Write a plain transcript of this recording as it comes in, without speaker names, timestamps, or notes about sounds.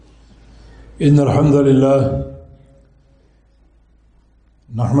إن الحمد لله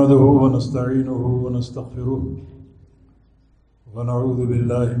نحمده ونستعينه ونستغفره ونعوذ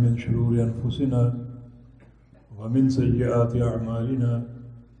بالله من شرور أنفسنا ومن سيئات أعمالنا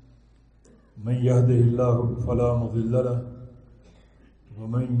من يهده الله فلا مضل له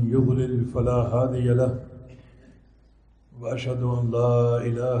ومن يضلل فلا هادي له وأشهد أن لا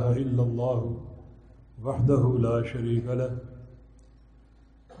إله إلا الله وحده لا شريك له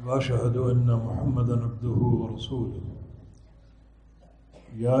وأشهد أن محمدًا عبده ورسوله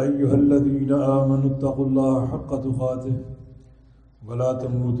يا أيها الذين آمنوا اتقوا الله حق تقاته ولا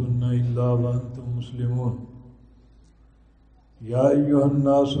تموتن إلا وأنتم مسلمون يا أيها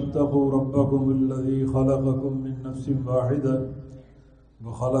الناس اتقوا ربكم الذي خلقكم من نفس واحدة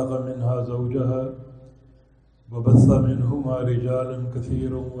وخلق منها زوجها وبث منهما رجالا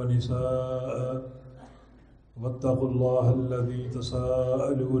كثيرا ونساء واتقوا الله الذي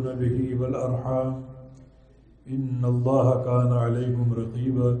تساءلون به والأرحام إن الله كان عليكم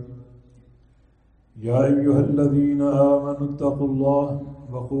رقيبا يا أيها الذين آمنوا اتقوا الله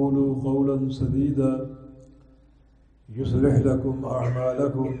وقولوا قولا سديدا يصلح لكم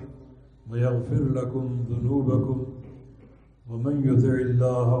أعمالكم ويغفر لكم ذنوبكم ومن يطع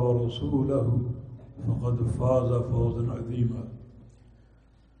الله ورسوله فقد فاز فوزا عظيما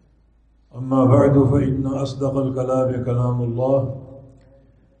أما بعد فإن أصدق الكلام كلام الله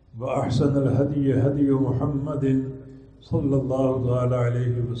وأحسن الهدي هدي محمد صلى الله تعالى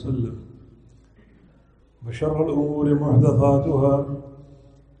عليه وسلم وشر الأمور محدثاتها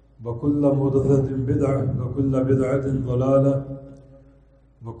وكل محدثة بدعة وكل بدعة ضلالة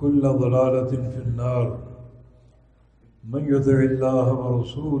وكل ضلالة في النار من يطع الله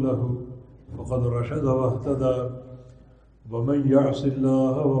ورسوله فقد رشد واهتدى ومن يعص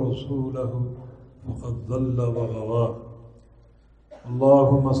الله ورسوله فقد ضل وغوى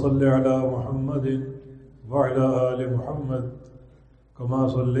اللهم صل على محمد وعلى آل محمد كما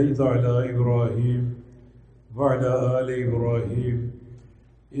صليت على إبراهيم وعلى آل إبراهيم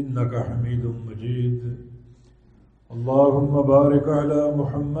إنك حميد مجيد اللهم بارك على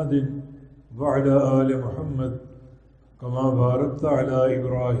محمد وعلى آل محمد كما باركت على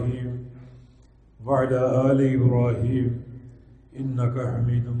إبراهيم وعلى آل إبراهيم إنك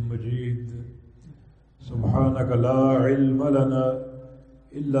حميد مجيد سبحانك لا علم لنا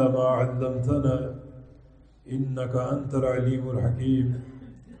إلا ما علمتنا إنك أنت العليم الحكيم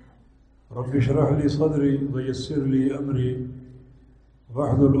رب اشرح لي صدري ويسر لي أمري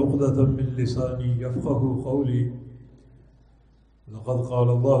واحلل عقدة من لساني يفقه قولي لقد قال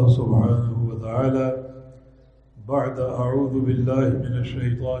الله سبحانه وتعالى بعد أعوذ بالله من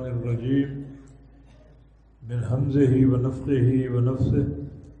الشيطان الرجيم من همزه ونفخه ونفثه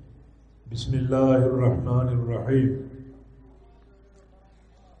بسم الله الرحمن الرحيم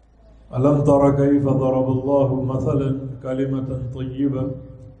ألم تر كيف ضرب الله مثلا كلمة طيبة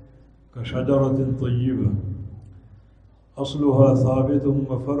كشجرة طيبة أصلها ثابت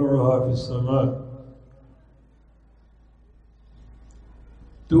وفرعها في السماء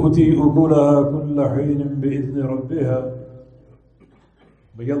تؤتي أكلها كل حين بإذن ربها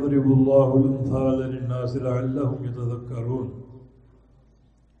ويضرب الله الأمثال للناس لعلهم يتذكرون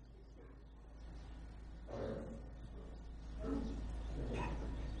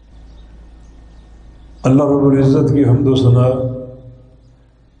اللہ رب العزت کی حمد و ثنا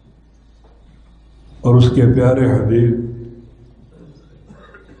اور اس کے پیارے حبیب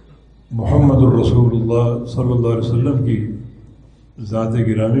محمد الرسول اللہ صلی اللہ علیہ وسلم کی ذات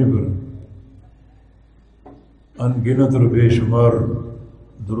گرامی پر ان گنت اور بے شمار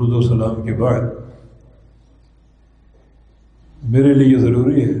درود و سلام کے بعد میرے لیے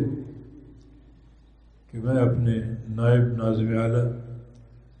ضروری ہے کہ میں اپنے نائب ناظم اعلیٰ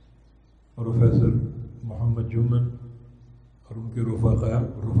پروفیسر محمد جمن اور ان کے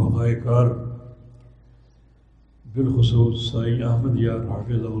رفقائے کار بالخصوص سائی احمد یار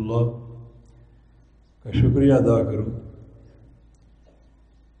حافظ اللہ کا شکریہ ادا کروں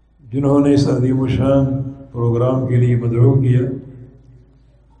جنہوں نے اس عظیم الشان پروگرام کے لیے مدعو کیا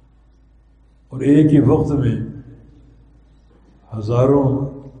اور ایک ہی وقت میں ہزاروں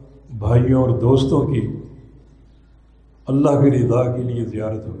بھائیوں اور دوستوں کی اللہ کی رضا کے لیے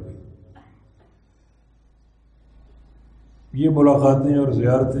زیارت ہو گئی۔ یہ ملاقاتیں اور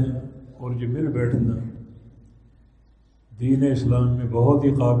زیارتیں اور یہ مل بیٹھنا دین اسلام میں بہت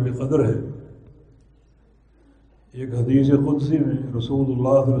ہی قابل قدر ہے۔ ایک حدیث قدسی میں رسول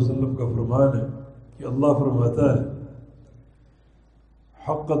اللہ صلی اللہ علیہ وسلم کا فرمان ہے کہ اللہ فرماتا ہے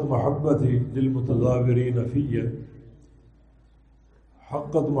حقت محبتی للمتزاورین فیہ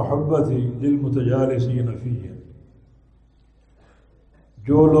حقت محبتی للمتجالسین فیہ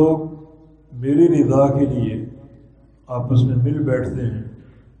جو لوگ میری رضا کے لیے آپس میں مل بیٹھتے ہیں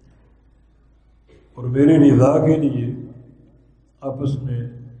اور میری رضا کے لیے آپس میں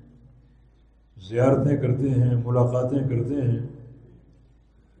زیارتیں کرتے ہیں، ملاقاتیں کرتے ہیں،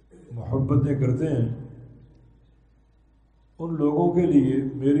 محبتیں کرتے ہیں، ان لوگوں کے لیے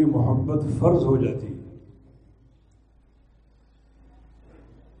میری محبت فرض ہو جاتی ہے۔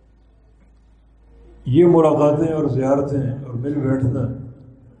 یہ ملاقاتیں اور زیارتیں اور مل بیٹھنا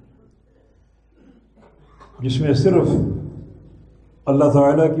جس میں صرف اللہ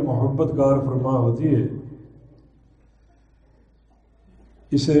تعالیٰ کی محبت کار فرما ہوتی ہے،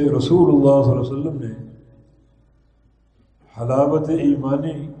 اسے رسول اللہ صلی اللہ علیہ وسلم نے حلاوت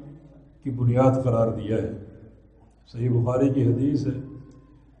ایمانی کی بنیاد قرار دیا ہے۔ صحیح بخاری کی حدیث ہے،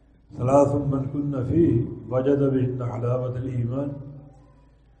 ثلاث من کن فیہ وجد بہن حلاوت الایمان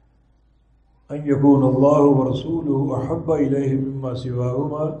ان یکون اللہ ورسولہ احب الیہ مما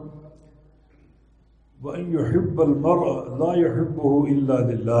سواہما وان یحب المرء لا یحبہ الا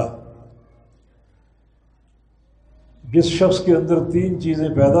للہ۔ جس شخص کے اندر تین چیزیں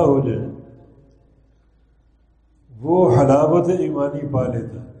پیدا ہو جائیں وہ حلاوت ایمانی پا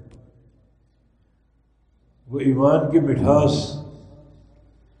لیتا ہے، وہ ایمان کی مٹھاس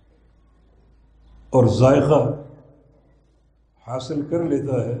اور ذائقہ حاصل کر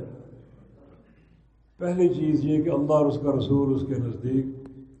لیتا ہے۔ پہلی چیز یہ کہ اللہ اور اس کا رسول اس کے نزدیک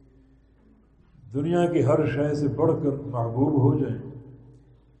دنیا کی ہر شے سے بڑھ کر محبوب ہو جائیں،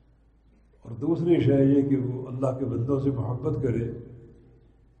 اور دوسری شے یہ کہ وہ اللہ کے بندوں سے محبت کرے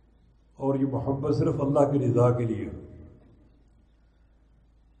اور یہ محبت صرف اللہ کی رضا کے لیے ہو۔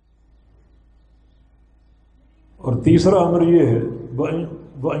 اور تیسرا امر یہ ہے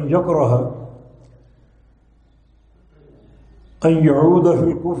وَأَن يَكْرَهَ أَن يَعُودَ فِي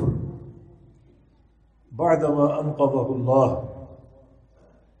الْكُفْرِ بَعْدَمَا أَنْقَذَهُ اللَّهُ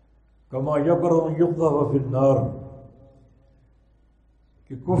كَمَا يَكْرَهُ أَن يُقْذَفَ فِي النَّارِ،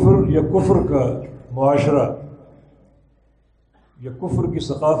 کہ کفر یا کفر کا معاشرہ یا کفر کی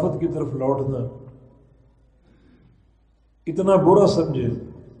ثقافت کی طرف لوٹنا اتنا برا سمجھے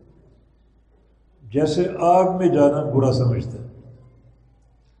جیسے آگ میں جانا برا سمجھتا ہے۔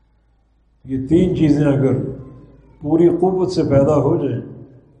 یہ تین چیزیں اگر پوری قوت سے پیدا ہو جائیں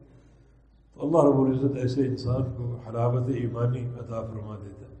تو اللہ رب العزت ایسے انسان کو حلاوت ایمانی عطا فرما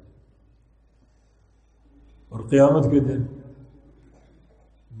دیتا ہے، اور قیامت کے دن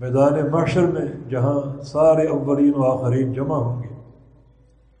میدان محشر میں جہاں سارے اولین و آخرین جمع ہوں گے،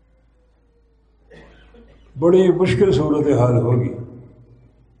 بڑی مشکل صورتحال ہوگی۔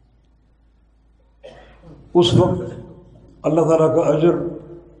 اس وقت اللہ تعالیٰ کا اجر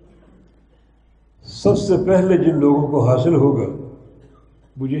سب سے پہلے جن لوگوں کو حاصل ہوگا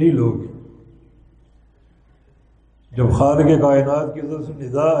وہ یہی لوگ ہیں۔ جب خالق کائنات کی طرف سے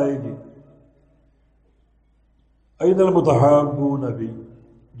ندا آئے گی این المتحابون بی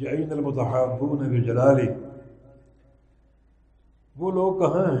این المتحابون بجلالی، وہ لوگ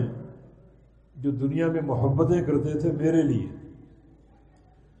کہاں ہیں جو دنیا میں محبتیں کرتے تھے میرے لیے،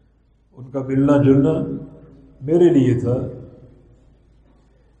 ان کا ملنا جلنا میرے لیے تھا،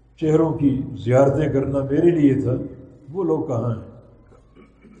 چہروں کی زیارتیں کرنا میرے لیے تھا، وہ لوگ کہاں ہیں؟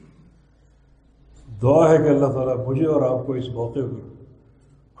 دعا ہے کہ اللہ تعالیٰ مجھے اور آپ کو اس موقع پر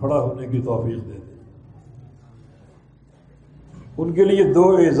کھڑا ہونے کی توفیق دے دے۔ ان کے لیے دو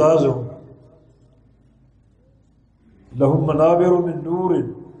اعزاز ہوں، لہم منابر من نور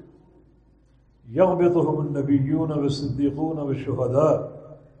یغبطہم النبیون والصدیقون والشہداء،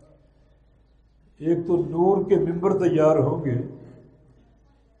 ایک تو نور کے ممبر تیار ہوں گے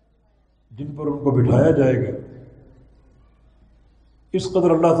جن پر ان کو بٹھایا جائے گا، اس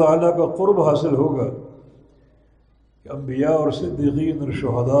قدر اللہ تعالیٰ کا قرب حاصل ہوگا کہ انبیاء اور صدیقین اور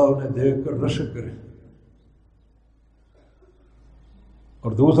شہداء انہیں دیکھ کر رشک کریں۔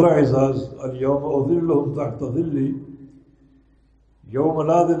 اور دوسرا اعزاز الیوم اظلہم تحت ظلی یوم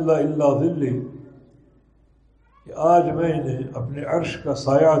لا ظل الا ظلی، کہ آج میں انہیں اپنے عرش کا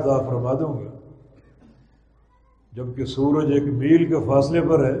سایہ عطا فرما دوں گا، جبکہ سورج ایک میل کے فاصلے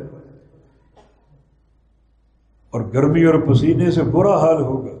پر ہے اور گرمی اور پسینے سے برا حال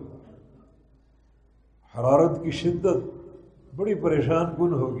ہوگا، حرارت کی شدت بڑی پریشان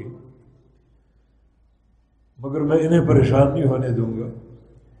کن ہوگی، مگر میں انہیں پریشان نہیں ہونے دوں گا،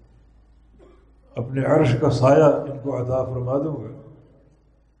 اپنے عرش کا سایہ ان کو عطا فرما دوں گا،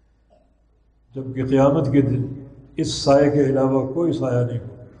 جبکہ قیامت کے دن اس سائے کے علاوہ کوئی سایہ نہیں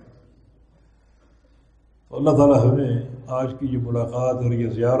ہوگا۔ تو اللہ تعالیٰ ہمیں آج کی یہ ملاقات اور یہ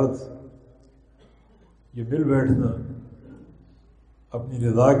زیارت، یہ مل بیٹھنا اپنی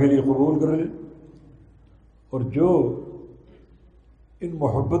رضا کے لیے قبول کر لے، اور جو ان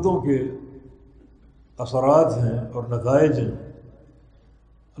محبتوں کے اثرات ہیں اور نتائج ہیں،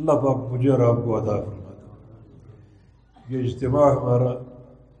 اللہ پاک مجھے اور آپ کو عطا فرما دے۔ یہ اجتماع ہمارا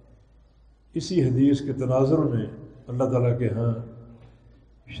اسی حدیث کے تناظر میں اللہ تعالیٰ کے ہاں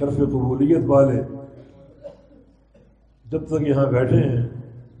شرف قبولیت والے جب تک یہاں بیٹھے ہیں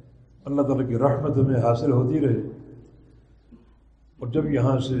اللہ تعالیٰ کی رحمت ہمیں حاصل ہوتی رہے، اور جب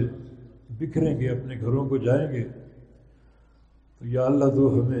یہاں سے بکھریں گے اپنے گھروں کو جائیں گے تو یا اللہ تو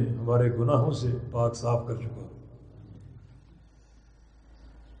ہمیں ہمارے گناہوں سے پاک صاف کر چکا۔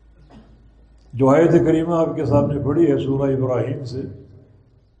 جو آیت کریمہ آپ کے سامنے پڑھی ہے سورہ ابراہیم سے،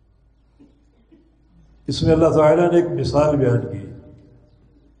 اس میں اللہ تعالیٰ نے ایک مثال بیان کی،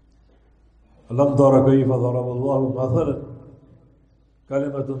 الم تر کیف ضرب اللہ مثلا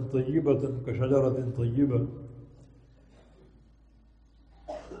کلمۃ طیبۃ کشجرۃ طیبہ۔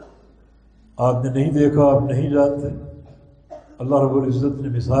 آپ نے نہیں دیکھا، آپ نہیں جانتے، اللہ رب العزت نے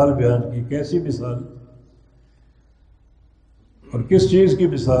مثال بیان کی۔ کیسی مثال اور کس چیز کی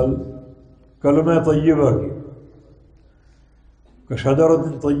مثال؟ کلمہ طیبہ کی، کشجرۃ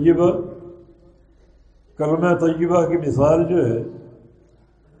طیبہ۔ کلمہ طیبہ کی مثال جو ہے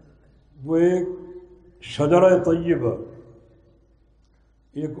وہ ایک شجرہ طیبہ،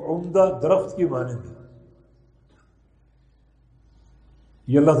 ایک عمدہ درخت کی مانند ہے۔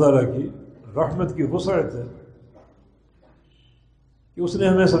 یہ اللہ تعالیٰ کی رحمت کی وسعت ہے کہ اس نے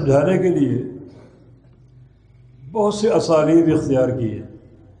ہمیں سمجھانے کے لیے بہت سے اسالیب اختیار کی ہیں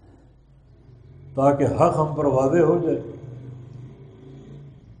تاکہ حق ہم پر واضح ہو جائے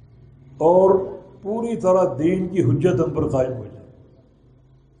اور پوری طرح دین کی حجت ہم پر قائم ہو جائے۔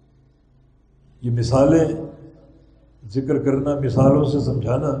 یہ مثالیں ذکر کرنا، مثالوں سے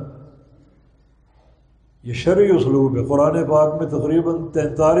سمجھانا، یہ شرعی اسلوب ہے۔ قرآن پاک میں تقریباً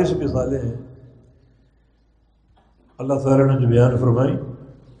 43 مثالیں ہیں اللہ تعالیٰ نے جو بیان فرمائیں،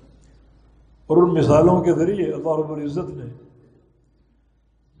 اور ان مثالوں کے ذریعے اللہ رب العزت نے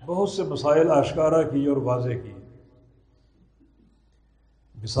بہت سے مسائل آشکارا کی اور واضح کی۔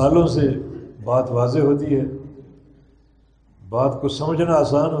 مثالوں سے بات واضح ہوتی ہے، بات کو سمجھنا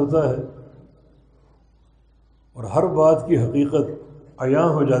آسان ہوتا ہے، اور ہر بات کی حقیقت عیاں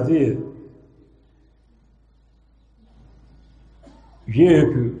ہو جاتی ہے۔ یہ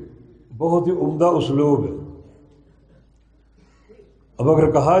ایک بہت ہی عمدہ اسلوب ہے۔ اب اگر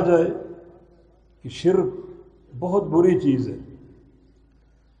کہا جائے کہ شرک بہت بری چیز ہے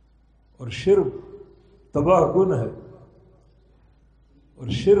اور شرک تباہ کن ہے اور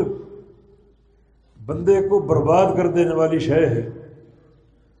شرک بندے کو برباد کر دینے والی شے ہے،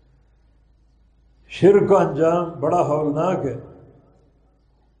 شرک کا انجام بڑا ہولناک ہے،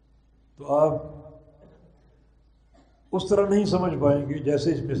 تو آپ اس طرح نہیں سمجھ پائیں گے جیسے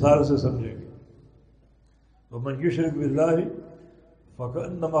اس مثال سے سمجھیں گے۔ وَمَنْ يُشْرِكْ بِاللَّهِ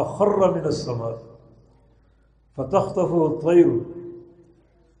فَكَأَنَّمَا خَرَّ مِنَ السَّمَاءِ فَتَخْطَفُهُ الطَّيْرُ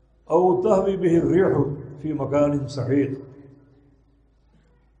أَوْ تَهْوِي بِهِ الرِّيحُ فِي مَكَانٍ سَحِيقٍ۔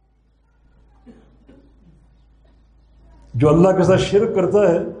 جو اللہ کے ساتھ شرک کرتا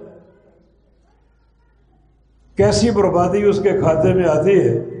ہے کیسی بربادی اس کے کھاتے میں آتی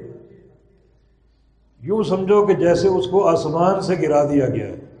ہے، یوں سمجھو کہ جیسے اس کو آسمان سے گرا دیا گیا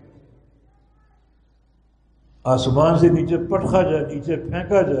ہے، آسمان سے نیچے پٹخا جائے، نیچے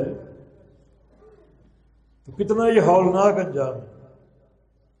پھینکا جائے، تو کتنا یہ ہولناک انجام ہے۔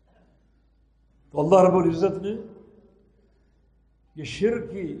 تو اللہ رب العزت نے یہ شرک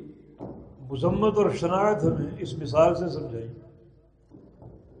کی مذمت اور شناعت ہمیں اس مثال سے سمجھائی۔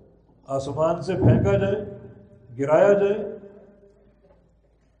 آسمان سے پھینکا جائے، گرایا جائے،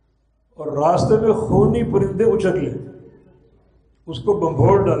 اور راستے میں خونی پرندے اچک لیں، اس کو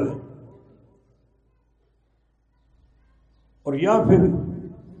بمبھوڑ ڈالیں، اور یا پھر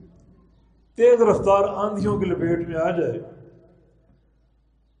تیز رفتار آندھیوں کی لپیٹ میں آ جائے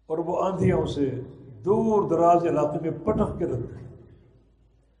اور وہ آندھیاں اسے دور دراز علاقے میں پٹک کے رکھ دیں۔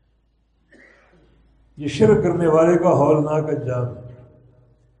 یہ شرک کرنے والے کا ہولناک انجام ہے۔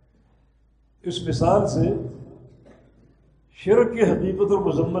 اس مثال سے شرک کی حقیقت اور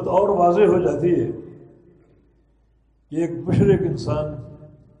مذمت اور واضح ہو جاتی ہے کہ ایک مشرک انسان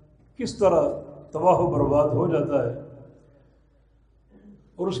کس طرح تباہ و برباد ہو جاتا ہے،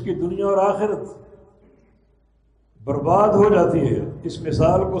 اور اس کی دنیا اور آخرت برباد ہو جاتی ہے۔ اس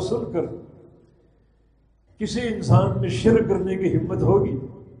مثال کو سن کر کسی انسان میں شرک کرنے کی ہمت ہوگی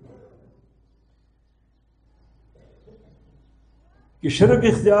کہ شرک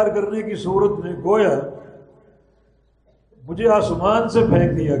اختیار کرنے کی صورت میں گویا مجھے آسمان سے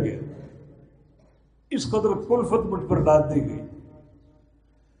پھینک دیا گیا، اس قدر کلفت مجھ پر لاد دی گئی۔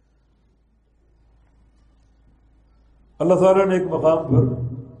 اللہ تعالیٰ نے ایک مقام پر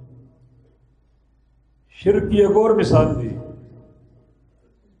شرک کی ایک اور مثال دی،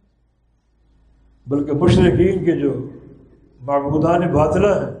 بلکہ مشرکین کے جو معبودان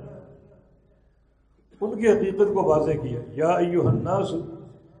باطلہ ہیں ان کی حقیقت کو واضح کیا۔ یا ایھا الناس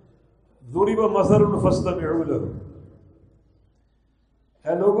ضرب مثل فاستمعوا له،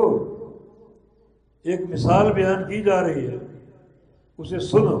 اے لوگو ایک مثال بیان کی جا رہی ہے، اسے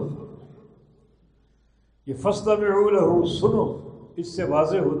سنو۔ یہ فاستمعوا له، سنو، اس سے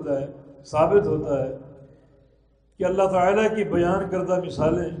واضح ہوتا ہے، ثابت ہوتا ہے کہ اللہ تعالیٰ کی بیان کردہ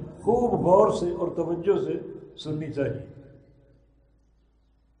مثالیں خوب غور سے اور توجہ سے سننی چاہیے۔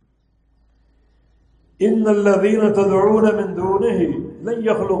 ان الذين تدعون من دونه لن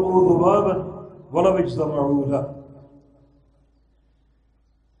يخلقوا ذبابا ولو اجتمعوا له،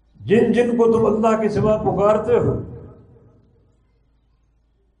 جن جن کو تم اللہ کے سوا پکارتے ہو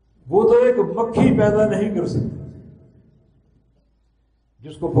وہ تو ایک مکھی پیدا نہیں کر سکتے۔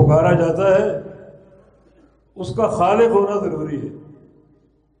 جس کو پکارا جاتا ہے اس کا خالق ہونا ضروری ہے۔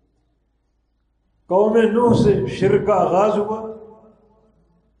 قوم نوح سے شرک کا آغاز ہوا،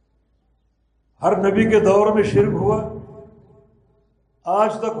 ہر نبی کے دور میں شرک ہوا،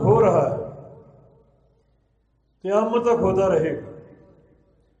 آج تک ہو رہا ہے، قیامت تک ہوتا رہے گا۔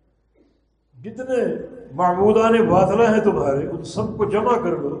 جتنے معبودان باطلہ ہیں تمہارے ان سب کو جمع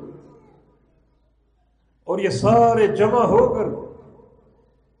کر لو اور یہ سارے جمع ہو کر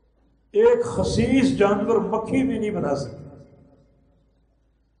ایک خسیس جانور مکھی بھی نہیں بنا سکتے۔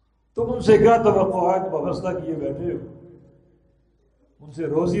 تم ان سے کیا توقعات وابستہ کیے بیٹھے ہو؟ ان سے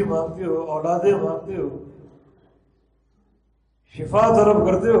روزی مانگتے ہو، اولادیں مانگتے ہو، شفا طلب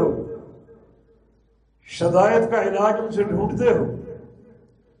کرتے ہو، شدائد کا علاج ان سے ڈھونڈتے ہو،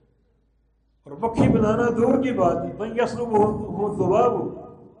 اور مکھی بنانا دور کی بات نہیں۔ من یسلبہ الذباب،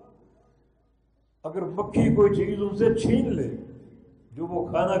 اگر مکھی کوئی چیز ان سے چھین لے، جو وہ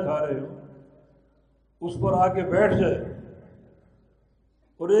کھانا کھا رہے ہو اس پر آ کے بیٹھ جائے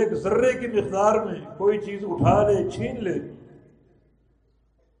اور ایک ذرے کی مقدار میں کوئی چیز اٹھا لے، چھین لے،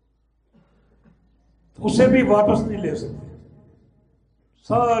 تو اسے بھی واپس نہیں لے سکتے۔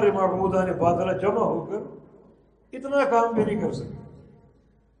 سارے معبودان باطلہ جمع ہو کر اتنا کام بھی نہیں کر سکتے،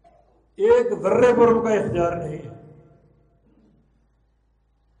 ایک ذرے پر ان کا اختیار نہیں ہے۔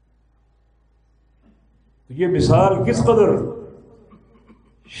 تو یہ مثال کس قدر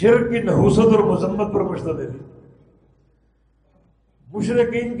شرک کی نحوست اور مذمت پر مشتمل ہے۔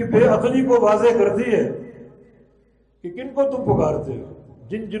 مشرکین کی بے عقلی کو واضح کرتی ہے کہ کن کو تم پکارتے ہو۔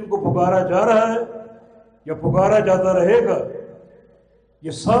 جن جن کو پکارا جا رہا ہے یا پکارا جاتا رہے گا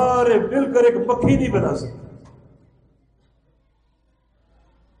یہ سارے مل کر ایک مکھی نہیں بنا سکتے۔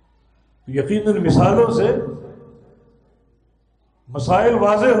 یقیناً مثالوں سے مسائل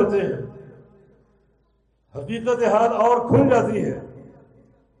واضح ہوتے ہیں، حقیقت حال اور کھل جاتی ہے،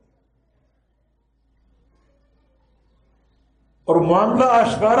 اور معاملہ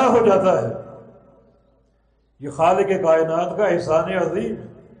آشکارا ہو جاتا ہے۔ یہ خالق کائنات کا احسان عظیم ہے۔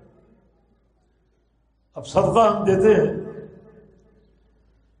 اب صدقہ ہم دیتے ہیں،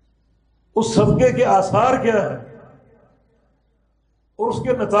 اس صدقے کے آثار کیا ہیں اور اس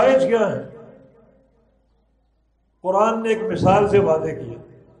کے نتائج کیا ہیں، قرآن نے ایک مثال سے واضح کیا۔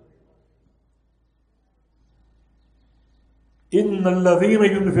 ان الذين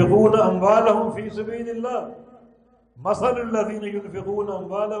ينفقون اموالهم في سبيل الله مثل الذين ينفقون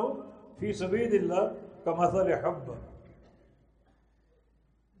اموالهم في سبيل الله كمثل حبة،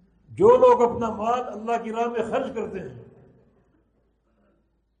 جو لوگ اپنا مال اللہ کی راہ میں خرچ کرتے ہیں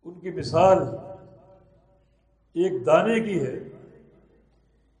ان کی مثال ایک دانے کی ہے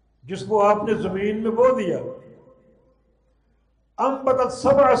جس کو آپ نے زمین میں بو دیا، انبتت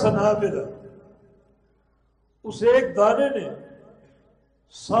 7 سنابل، اس ایک دانے نے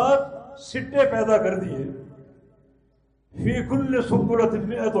 7 سٹے پیدا کر دیے، فی کل سنبلۃ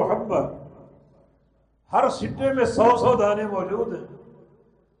 100 حبہ، ہر سٹے میں 100 دانے موجود ہیں۔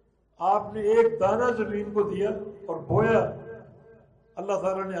 آپ نے ایک دانہ زمین کو دیا اور بویا، اللہ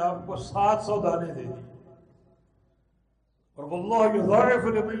تعالیٰ نے آپ کو 700 دانے دے دیے۔ اور واللہ یضاعف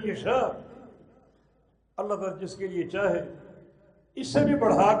لمن یشاء، اللہ تعالیٰ جس کے لیے چاہے اس سے بھی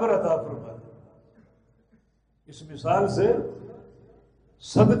بڑھا کر عطا فرما دے۔ اس مثال سے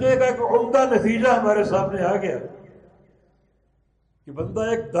صدقے کا ایک عمدہ نتیجہ ہمارے سامنے آ گیا کہ بندہ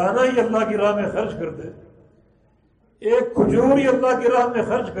ایک دانہ ہی اللہ کی راہ میں خرچ کر دے، ایک کھجور ہی اللہ کی راہ میں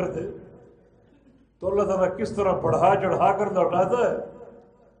خرچ کر دے، تو اللہ تعالیٰ کس طرح بڑھا چڑھا کر لوٹاتا ہے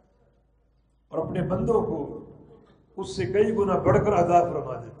اور اپنے بندوں کو اس سے کئی گنا بڑھ کر عطا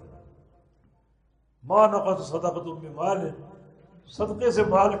فرما دیتا ہے۔ ما نقص صدقۃ من مال، صدقے سے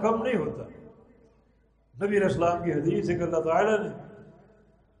مال کم نہیں ہوتا۔ نبی علیہ السلام کی حدیث ہے کہ اللہ تعالیٰ نے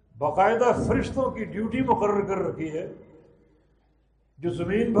باقاعدہ فرشتوں کی ڈیوٹی مقرر کر رکھی ہے جو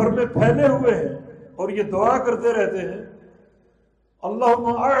زمین بھر میں پھیلے ہوئے ہیں اور یہ دعا کرتے رہتے ہیں اللہم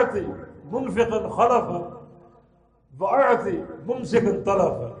اعط منفقا خلفا واعط ممسکا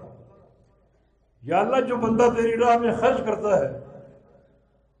تلفا، یا اللہ جو بندہ تیری راہ میں خرچ کرتا ہے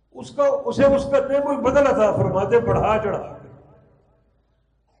اسے اس کا نعم البدل عطا فرما دے بڑھا چڑھا کے،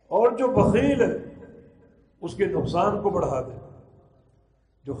 اور جو بخیل ہے اس کے نقصان کو بڑھا دے،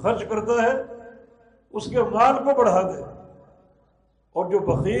 جو خرچ کرتا ہے اس کے مال کو بڑھا دے اور جو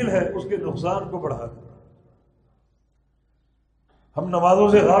بخیل ہے اس کے نقصان کو بڑھا دے۔ ہم نمازوں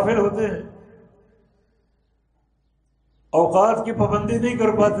سے غافل ہوتے ہیں، اوقات کی پابندی نہیں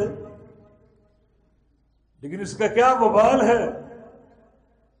کر پاتے، لیکن اس کا کیا وبال ہے،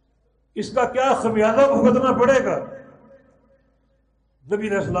 اس کا کیا خمیازہ بھگتنا پڑے گا۔ نبی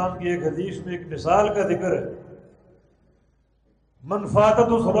علیہ السلام کی ایک حدیث میں ایک مثال کا ذکر ہے، من فاتت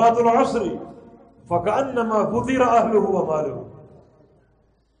صلاۃ العصر فکأنما بذر اہلہ ومالہ،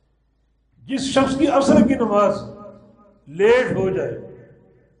 جس شخص کی عصر کی نماز لیٹ ہو جائے،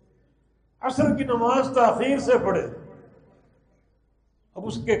 عصر کی نماز تاخیر سے پڑھے، اب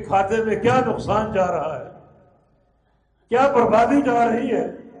اس کے کھاتے میں کیا نقصان جا رہا ہے، کیا بربادی جا رہی ہے،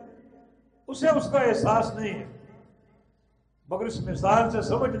 اسے اس کا احساس نہیں ہے، مگر اس مثال سے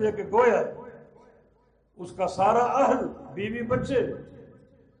سمجھ لے کہ گویا اس کا سارا اہل، بیوی بچے،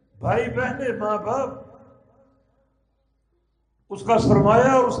 بھائی بہنیں، ماں باپ، اس کا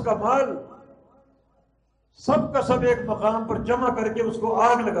سرمایہ اور اس کا مال سب کا سب ایک مقام پر جمع کر کے اس کو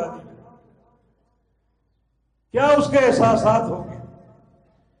آگ لگا دی، کیا اس کے احساسات ہوں گے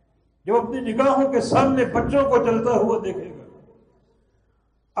جب اپنی نگاہوں کے سامنے بچوں کو جلتا ہوا دیکھے گا،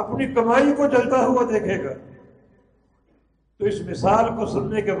 اپنی کمائی کو جلتا ہوا دیکھے گا۔ تو اس مثال کو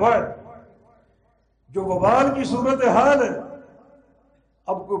سننے کے بعد جو وبال کی صورت حال ہے،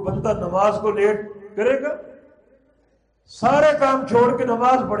 اب کوئی بندہ نماز کو لیٹ کرے گا، سارے کام چھوڑ کے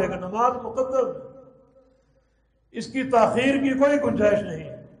نماز پڑھے گا، نماز مقدم ہے، اس کی تاخیر کی کوئی گنجائش نہیں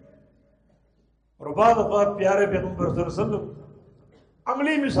ہے۔ اور بعض اوقات پیارے پیغمبر صلی اللہ علیہ وسلم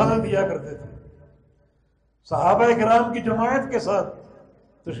عملی مثال دیا کرتے تھے، صحابہ کرام کی جماعت کے ساتھ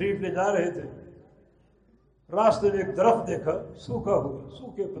تشریف لے جا رہے تھے، راستے میں ایک درخت دیکھا سوکھا ہوا،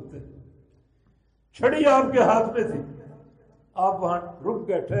 سوکھے پتے، چھڑی آپ کے ہاتھ میں تھی، آپ وہاں رک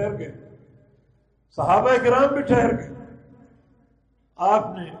گئے، ٹھہر گئے، صحابہ کرام بھی ٹھہر گئے، آپ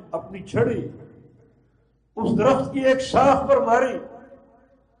نے اپنی چھڑی اس درخت کی ایک شاخ پر ماری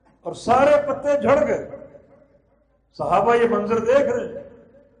اور سارے پتے جھڑ گئے۔ صحابہ یہ منظر دیکھ رہے ہیں،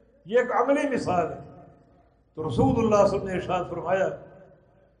 یہ ایک عملی مثال ہے۔ تو رسول اللہ صلی اللہ علیہ وسلم نے ارشاد فرمایا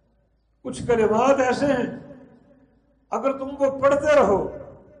کچھ کلمات ایسے ہیں اگر تم کو پڑھتے رہو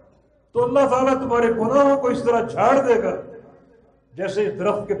تو اللہ تعالیٰ تمہارے گناہوں کو اس طرح جھاڑ دے گا جیسے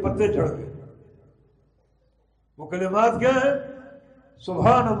درخت کے پتے جھڑ گئے۔ وہ کلمات کیا ہیں؟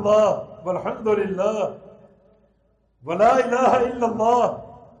 سبحان اللہ والحمد للہ ولا الہ الا اللہ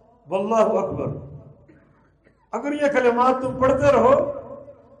واللہ اکبر۔ اگر یہ کلمات تم پڑھتے رہو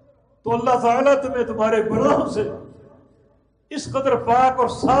تو اللہ تعالیٰ تمہیں تمہارے گناہوں سے اس قدر پاک اور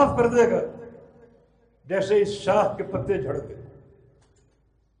صاف کر دے گا جیسے اس شاخ کے پتے جھڑ گئے۔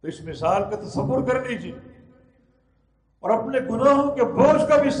 تو اس مثال کا تصور کر لیجیے اور اپنے گناہوں کے بوجھ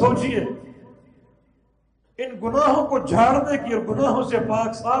کا بھی سوچیے، ان گناہوں کو جھاڑنے کی اور گناہوں سے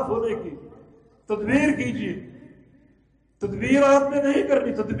پاک صاف ہونے کی تدبیر کیجیے۔ تدبیر آپ نے نہیں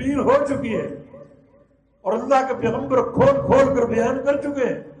کرنی، تدبیر ہو چکی ہے اور اللہ کے پیغمبر کھول کھول کر بیان کر چکے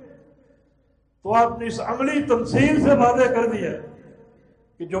ہیں۔ تو آپ نے اس عملی تمثیل سے واضح کر دیا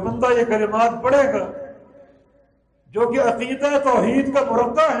کہ جو بندہ یہ کلمات پڑھے گا جو کہ عقیدہ توحید کا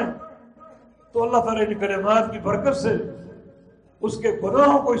مرقع ہے، تو اللہ تعالیٰ ان کلمات کی برکت سے اس کے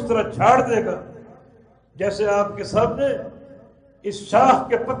گناہوں کو اس طرح جھاڑ دے گا جیسے آپ کے سامنے اس شاخ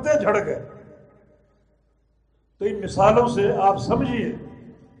کے پتے جھڑ گئے۔ تو ان مثالوں سے آپ سمجھیے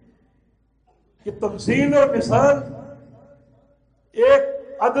کہ تمثیل اور مثال ایک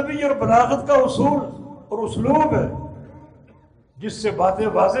ادبی اور بلاغت کا اصول اور اسلوب ہے جس سے باتیں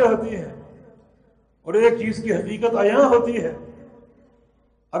واضح ہوتی ہیں اور ایک چیز کی حقیقت عیاں ہوتی ہے۔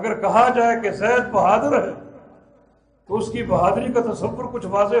 اگر کہا جائے کہ زید بہادر ہے تو اس کی بہادری کا تصور کچھ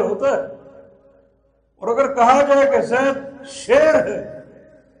واضح ہوتا ہے، اور اگر کہا جائے کہ زید شیر ہے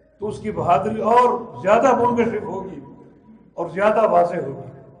تو اس کی بہادری اور زیادہ منکشف ہوگی اور زیادہ واضح ہوگی۔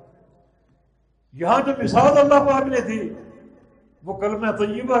 یہاں جو مثال اللہ پاک نے دی وہ کلمہ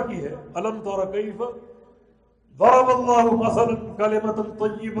طیبہ کی ہے، الم تر کیف ضرب اللہ مثلا کلمۃ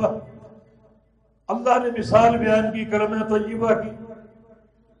طیبہ۔ اللہ نے مثال بیان کی کلمہ طیبہ کی۔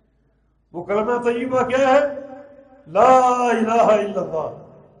 وہ کلمہ طیبہ کیا ہے؟ لا الہ الا اللہ،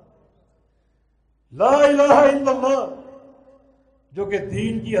 لا الہ الا اللہ جو کہ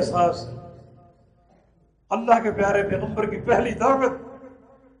دین کی اساس ہے، اللہ کے پیارے پیغمبر کی پہلی دعوت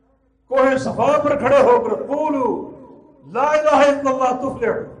کوہ صفا پر کھڑے ہو کر قولوا لا الہ الا اللہ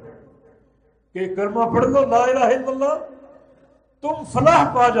تفلحوا، کہ کلمہ پڑھ لو لا الہ الا اللہ تم فلاح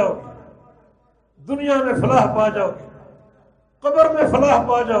پا جاؤ گے، دنیا میں فلاح پا جاؤ گے، قبر میں فلاح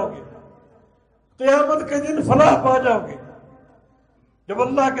پا جاؤ گے، قیامت کے دن فلاح پا جاؤ گے، جب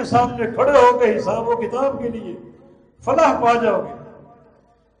اللہ کے سامنے کھڑے ہو گئے حساب و کتاب کے لیے فلاح پا جاؤ گے،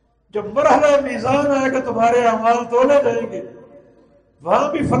 جب مرحلہ میزان آئے گا تمہارے اعمال تولے جائیں گے وہاں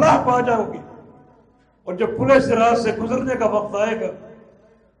بھی فلاح پا جاؤ گے، اور جب پلے صراط سے گزرنے کا وقت آئے گا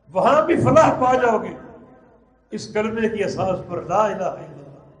وہاں بھی فلاح پا جاؤ گے، اس کلمے کی اساس پر لا الہ الا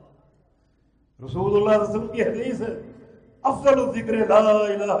اللہ۔ رسول اللہ صلی اللہ علیہ وسلم کی حدیث ہے افضل الذکر لا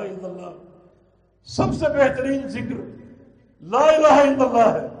الہ الا اللہ، سب سے بہترین ذکر لا الہ الا اللہ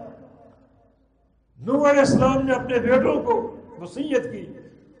ہے۔ نوح علیہ السلام نے اپنے بیٹوں کو وصیت کی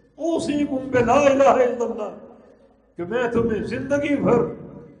اوصیکم بلا الہ الا اللہ، کہ میں تمہیں زندگی بھر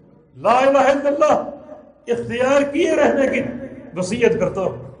لا الہ الا اللہ اختیار کیے رہنے کی وصیت کرتا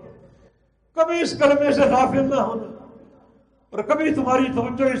ہوں، کبھی اس کلمے سے غافل نہ ہونا، اور کبھی تمہاری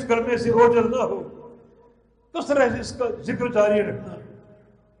توجہ اس کلمے سے اوجھل نہ ہو، کثرت اس کا ذکر جاری رکھنا،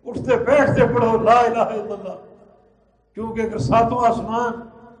 اٹھتے بیٹھتے پڑھو لا الہ الا اللہ، کیونکہ اگر ساتوں آسمان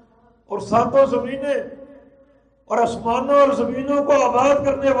اور ساتوں زمینیں اور آسمانوں اور زمینوں کو آباد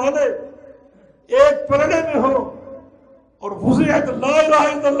کرنے والے ایک پلڑے میں ہو اور وضعت لا الہ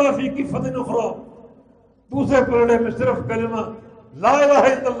الا اللہ فی کفۃ اخری، دوسرے پلڑے میں صرف کلمہ لا الہ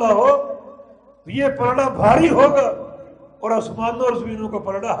الا اللہ ہو تو یہ پلڑا بھاری ہوگا اور آسمانوں اور زمینوں کا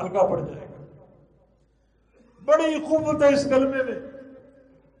پلڑا ہلکا پڑ جائے گا۔ بڑی قوت ہے اس کلمے میں،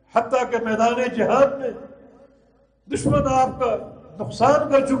 حتیٰ کہ میدان جہاد میں دشمن آپ کا نقصان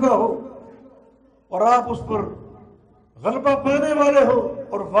کر چکا ہو اور آپ اس پر غلبہ پانے والے ہو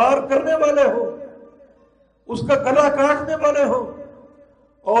اور وار کرنے والے ہو، اس کا گلا کاٹنے والے ہو،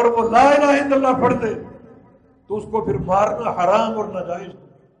 اور وہ لا الہ الا اللہ پڑھ دے تو اس کو پھر مارنا حرام اور ناجائز۔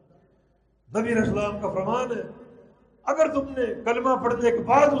 نبی علیہ السلام کا فرمان ہے اگر تم نے کلمہ پڑھنے کے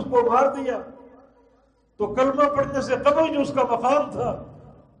بعد اس کو مار دیا تو کلمہ پڑھنے سے قبل جو اس کا مقام تھا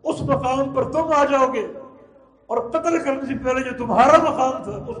اس مقام پر تم آ جاؤ گے، اور قتل کرنے سے پہلے جو تمہارا مقام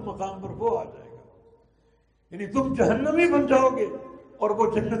تھا اس مقام پر وہ آ جائے گا، یعنی تم جہنمی بن جاؤ گے اور وہ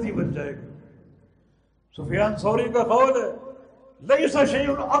جنتی بن جائے گا۔ سفیان ثوری کا قول ہے لیس شیء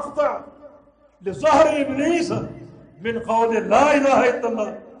اقطع لظہر ابلیس من قول لا الہ الا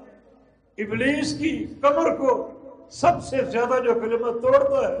اللہ، ابلیس کی کمر کو سب سے زیادہ جو کلمہ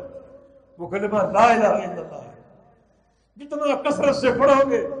توڑتا ہے وہ کلمہ لا الہ الا اللہ ہے۔ جتنا کثرت سے پڑھو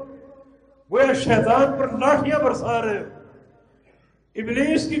گے وہ شیطان پر لاٹھیاں برسا رہے ہو،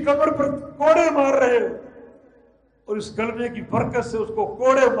 ابلیس کی کمر پر کوڑے مار رہے ہو، اور اس کلمے کی برکت سے اس کو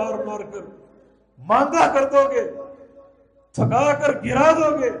کوڑے مار مار کر ماندہ کر دو گے، تھکا کر گرا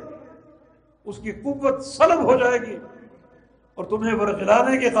دو گے، اس کی قوت سلب ہو جائے گی اور تمہیں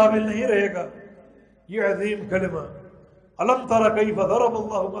ورغلانے کے قابل نہیں رہے گا۔ یہ عظیم کلمہ الم تر کیف ضرب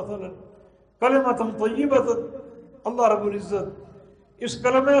اللہ مثلا کلمۃ طیبۃ، اللہ رب العزت اس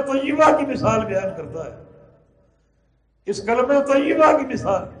کلمہ طیبہ کی مثال بیان کرتا ہے۔ اس کلمہ طیبہ کی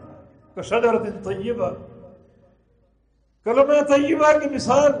مثال کشجرۃ طیبہ، کلمہ طیبہ کی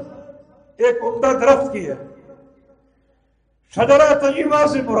مثال ایک عمدہ درخت کی ہے۔ شجرہ طیبہ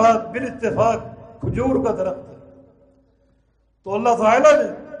سے مراد بالاتفاق کھجور کا درخت ہے، تو اللہ تعالیٰ نے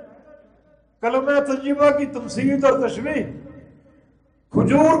کلمہ طیبہ کی تمثیل اور تشبیہ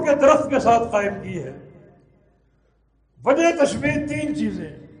کھجور کے درخت کے ساتھ قائم کی ہے۔ وجہ تشبیہ تین چیزیں،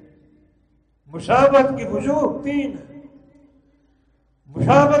 مشابہت کی وجوہ تین ہے،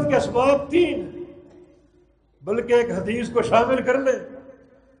 مشابہت کے اسباب تین ہیں، بلکہ ایک حدیث کو شامل کر لیں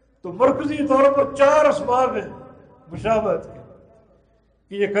تو مرکزی طور پر چار اسباب ہیں مشابہت کے،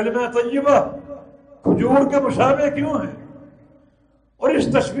 کہ یہ کلمہ طیبہ کھجور کے مشابہ کیوں ہیں، اور اس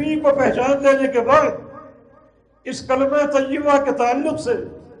تشبیہ کو پہچان لینے کے بعد اس کلمہ طیبہ کے تعلق سے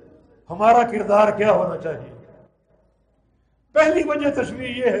ہمارا کردار کیا ہونا چاہیے۔ پہلی وجہ تشبیہ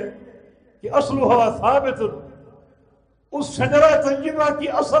یہ ہے کہ اصلھا ثابت، اس شجرہ طیبہ کی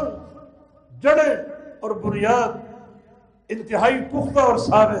اصل، جڑیں اور بنیاد انتہائی پختہ اور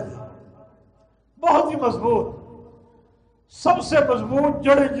ثابت ہے، بہت ہی مضبوط۔ سب سے مضبوط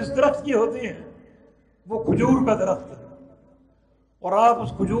جڑیں جس درخت کی ہوتی ہیں وہ کھجور کا درخت ہے، اور آپ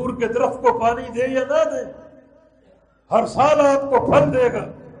اس کھجور کے درخت کو پانی دیں یا نہ دیں ہر سال آپ کو پھل دے گا،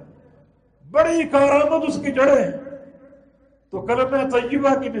 بڑی کارآمد اس کی جڑیں ہیں۔ تو کلمہ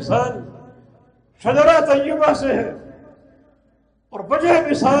طیبہ کی مثال شجرہ طیبہ سے ہے، اور وجہ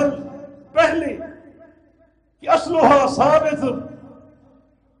مثال پہلی کہ اصلها ثابت،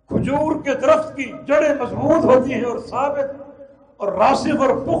 کھجور کے درخت کی جڑیں مضبوط ہوتی ہیں اور ثابت اور راسخ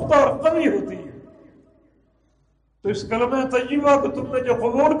اور پختہ اور قوی ہوتی ہے۔ تو اس کلمہ طیبہ کو تم نے جو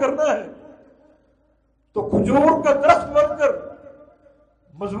قبول کرنا ہے تو کھجور کا درخت بن کر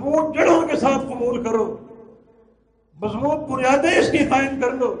مضبوط جڑوں کے ساتھ قبول کرو، مضبوط بنیادیں اس کی قائم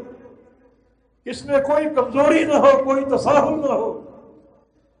کر لو، اس میں کوئی کمزوری نہ ہو، کوئی تساہل نہ ہو،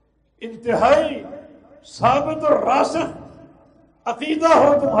 انتہائی ثابت اور راسخ عقیدہ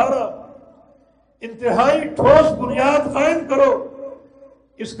ہو تمہارا، انتہائی ٹھوس بنیاد قائم کرو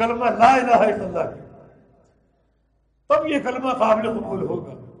اس کلمہ لا الہ الا اللہ کی، تب یہ کلمہ قابل قبول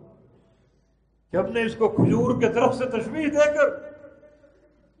ہوگا۔ کہ ہم نے اس کو کھجور کے درخت سے تشبیہ دے کر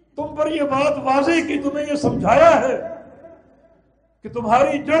تم پر یہ بات واضح کی، تمہیں یہ سمجھایا ہے کہ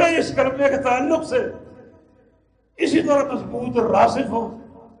تمہاری جڑیں اس کلمے کے تعلق سے اسی طرح مضبوط اور راسخ ہو،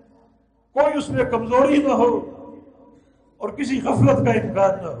 کوئی اس میں کمزوری نہ ہو اور کسی غفلت کا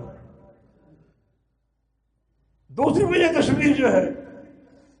امکان نہ ہو۔ دوسری وجہ تشبیہ جو ہے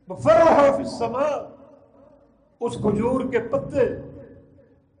فَرَحَ فِي السَّمَاءِ، اس کھجور کے پتے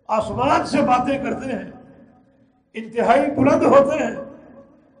آسمان سے باتیں کرتے ہیں، انتہائی بلند ہوتے ہیں،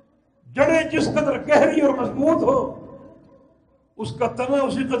 جڑیں جس قدر گہری اور مضبوط ہو اس کا تنا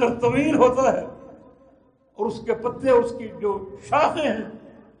اسی قدر طویل ہوتا ہے، اور اس کے پتے، اس کی جو شاخیں ہیں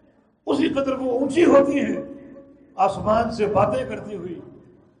اسی قدر وہ اونچی ہوتی ہیں، آسمان سے باتیں کرتی ہوئی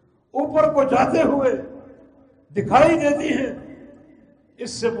اوپر کو جاتے ہوئے دکھائی دیتی ہیں۔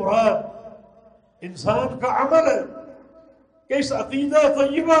 اس سے مراد انسان کا عمل ہے کہ اس عقیدہ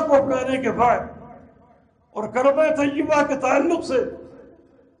طیبہ کو اپنانے کے بعد اور کلمہ طیبہ کے تعلق سے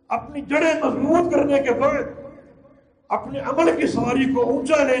اپنی جڑیں مضبوط کرنے کے بعد اپنے عمل کی سواری کو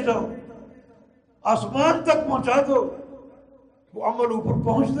اونچا لے جاؤ، آسمان تک پہنچا دو، وہ عمل اوپر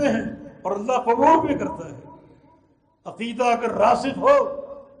پہنچتے ہیں اور اللہ قبول بھی کرتا ہے۔ عقیدہ اگر راسخ ہو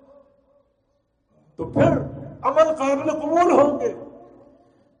تو پھر عمل قابل قبول ہوں گے،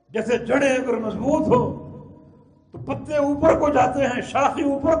 جیسے جڑیں اگر مضبوط ہو تو پتے اوپر کو جاتے ہیں، شاخیں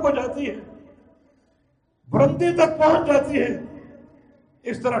اوپر کو جاتی ہے، بلندی تک پہنچ جاتی ہے۔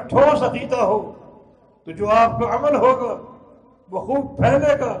 اس طرح ٹھوس عقیدہ ہو تو جو آپ کا عمل ہوگا وہ خوب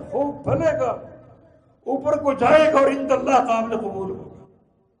پھیلے گا، خوب پھلے گا، اوپر کو جائے گا اور عند اللہ قابل قبول ہوگا۔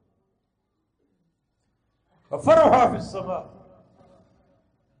 فَفَرَحَ فِي السَّمَاءِ،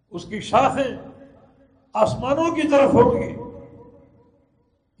 اس کی شاخیں آسمانوں کی طرف ہوگی،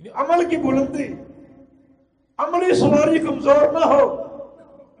 یعنی عمل کی بلندی، عملی سواری کمزور نہ ہو۔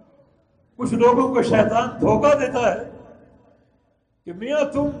 کچھ لوگوں کو شیطان دھوکہ دیتا ہے کہ میاں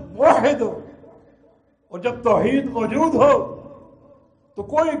تم موحد ہو اور جب توحید موجود ہو تو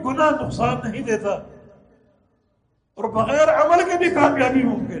کوئی گناہ نقصان نہیں دیتا اور بغیر عمل کے بھی کامیابی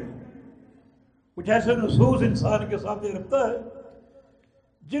ممکن۔ کچھ ایسے نصوص انسان کے سامنے رکھتا ہے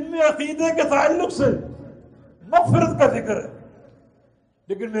جن میں عقیدے کے تعلق سے مغفرت کا ذکر ہے،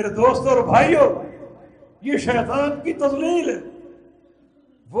 لیکن میرے دوستوں اور بھائیوں یہ شیطان کی تضلیل ہے،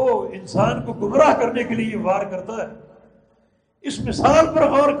 وہ انسان کو گمراہ کرنے کے لیے وار کرتا ہے۔ اس مثال پر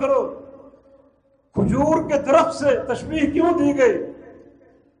غور کرو، کھجور کے درخت سے تشبیہ کیوں دی گئی؟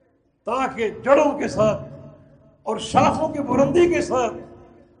 تاکہ جڑوں کے ساتھ اور شاخوں کی بلندی کے ساتھ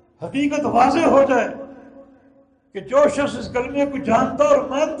حقیقت واضح ہو جائے کہ جو شخص اس کلمے کو جانتا اور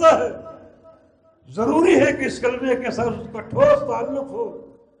مانتا ہے ضروری ہے کہ اس کلمے کے ساتھ اس کا ٹھوس تعلق ہو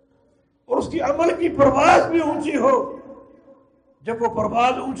اور اس کی عمل کی پرواز بھی اونچی ہو۔ جب وہ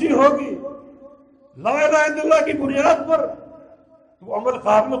پرواز اونچی ہوگی لا الہ الا اللہ کی بنیاد پر تو وہ عمل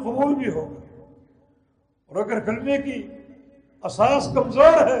قابل قبول بھی ہوگا، اور اگر کلمے کی اساس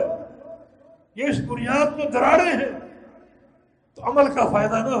کمزور ہے، یہ اس بنیاد میں دراڑیں ہیں، تو عمل کا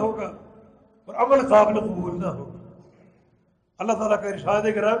فائدہ نہ ہوگا اور عمل قابل قبول نہ ہوگا۔ اللہ تعالیٰ کا ارشاد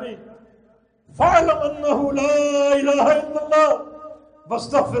گرامی فَاعْلَمْ أَنَّهُ لَا إِلَهَ إِلَّا اللَّهُ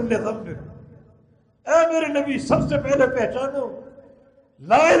وَاسْتَغْفِرْ لِذَنبِكَ، اے میرے نبی سب سے پہلے پہچانو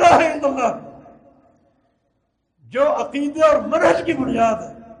لا الہ الا اللہ جو عقیدہ اور منہج کی بنیاد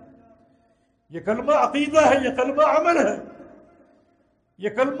ہے۔ یہ کلمہ عقیدہ ہے، یہ کلمہ عمل ہے، یہ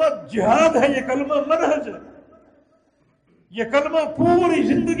کلمہ جہاد ہے، یہ کلمہ منہج ہے، یہ کلمہ پوری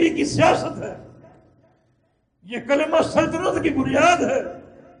زندگی کی سیاست ہے، یہ کلمہ سلطنت کی بنیاد ہے۔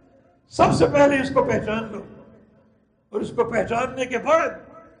 سب سے پہلے اس کو پہچان لو، اور اس کو پہچاننے کے بعد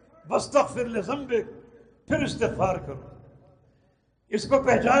واستغفر لذنبک، پھر استغفار کرو۔ اس کو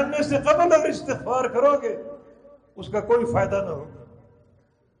پہچاننے سے قبل اگر استغفار کرو گے اس کا کوئی فائدہ نہ ہوگا۔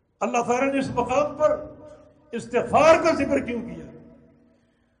 اللہ تعالیٰ نے اس مقام پر استغفار کا ذکر کیوں کیا؟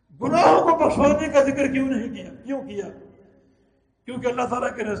 گناہوں کو بخشوانے کا ذکر کیوں نہیں کیا؟ کیوں کیا؟ کیونکہ اللہ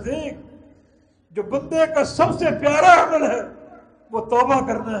تعالیٰ کے نزدیک جو بندے کا سب سے پیارا عمل ہے وہ توبہ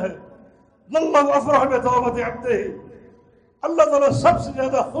کرنا ہے. اللہ افرح بتوبۃ عبدہ، اللہ تعالیٰ سب سے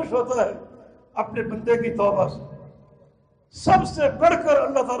زیادہ خوش ہوتا ہے اپنے بندے کی توبہ سے. سب سے بڑھ کر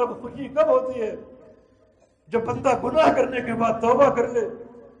اللہ تعالیٰ کو خوشی کب ہوتی ہے؟ جب بندہ گناہ کرنے کے بعد توبہ کر لے.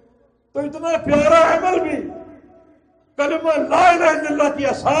 تو اتنا پیارا عمل بھی کلمہ لا الہ الا اللہ کی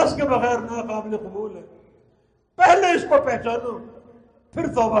اساس کے بغیر ناقابل قبول ہے. پہلے اس کو پہچانو پھر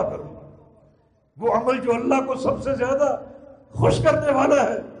توبہ کرو. وہ عمل جو اللہ کو سب سے زیادہ خوش کرنے والا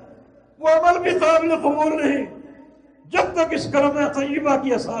ہے وہ عمل بھی قابل قبول نہیں جب تک اس کلمہ طیبہ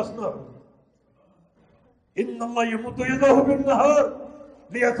کی اساس نہ ہو. ان اللہ یمد یدہ بالنہار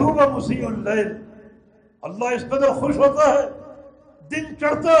لیتوب مسیء اللیل، اللہ اس قدر خوش ہوتا ہے دن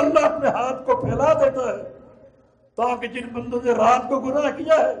چڑھتا اللہ اپنے ہاتھ کو پھیلا دیتا ہے تاکہ جن بندوں نے رات کو گناہ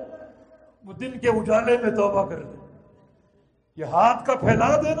کیا ہے وہ دن کے اجالے میں توبہ کر لیں. یہ ہاتھ کا پھیلا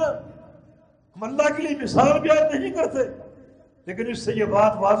دینا ہم اللہ کے لیے مثال بیان نہیں کرتے، لیکن اس سے یہ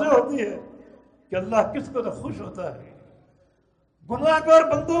بات واضح ہوتی ہے کہ اللہ کس قدر خوش ہوتا ہے. گناہ گار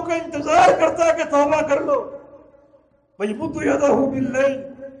بندوں کا انتظار کرتا ہے کہ توبہ کر لو. وَيَمُدُّ يَدَهُ بِاللَّيْلِ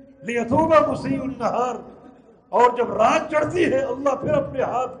لِيَتُوبَ مُسِيءُ النَّهَارِ، اور جب رات چڑھتی ہے اللہ پھر اپنے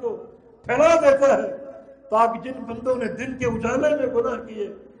ہاتھ کو پھیلا دیتا ہے تاکہ جن بندوں نے دن کے اجالے میں گناہ کیے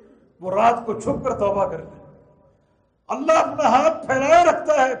وہ رات کو چھپ کر توبہ کر لیں. اللہ اپنا ہاتھ پھیلائے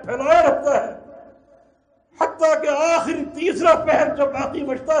رکھتا ہے حتیٰ کہ آخری تیسرا پہر جب باقی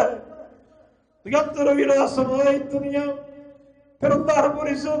بچتا ہے تو يَنظُرُ إِلَىٰ سَمَاءِ الدُّنْيَا، پھر اللہ رب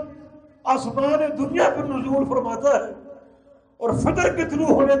العزت آسمان دنیا پر نزول فرماتا ہے اور فجر کے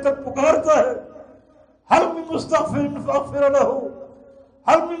طلوع ہونے تک پکارتا ہے هل من مستغفر فاغفر له،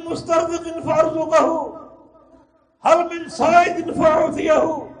 هل من مسترزق فارزقه، هل من سائد فاعطيه،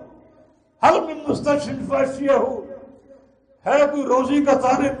 هل من مستشفٍ فاشفيه. ہے کوئی روزی کا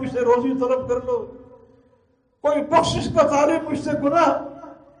طالب مجھ سے روزی طلب کر لو، کوئی بخشش کا طالب مجھ سے گناہ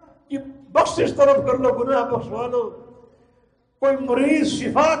کی بخشش طلب کر لو، گناہ بخشوا لو. کوئی مریض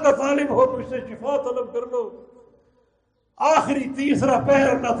شفا کا طالب ہو مجھ سے شفا طلب کر لو. آخری تیسرا پہر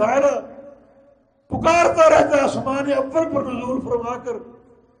اللہ تعالیٰ پکارتا رہتا ہے آسمان اول پر نزول فرما کر.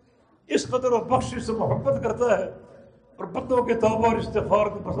 اس قدر وہ بخشش سے محبت کرتا ہے اور بندوں کے توبہ اور استغفار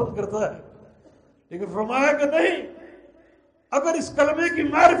کو پسند کرتا ہے. لیکن فرمایا کہ نہیں، اگر اس کلمے کی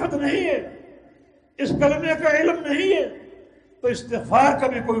معرفت نہیں ہے، اس کلمے کا علم نہیں ہے تو استغفار کا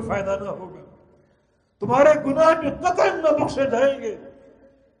بھی کوئی فائدہ نہ ہوگا. تمہارے گناہ بھی قطعاً نہ بخشے جائیں گے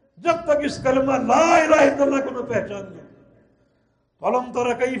جب تک اس کلمہ لا الہ الا اللہ کو نہ پہچان لیں. فَلَمْ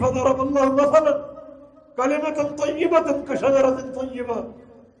تَرَ كَيْفَ ضَرَبَ اللَّهُ مَثَلًا كَلِمَةً طَيِّبَةً كَشَجَرَةٍ طَيِّبَةٍ.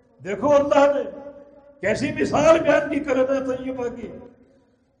 دیکھو اللہ نے کیسی مثال بیان کی کلمہ طیبہ کی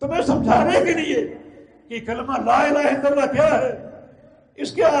تمہیں سمجھانے کے لیے کہ کلمہ لا الہ الا اللہ کیا ہے،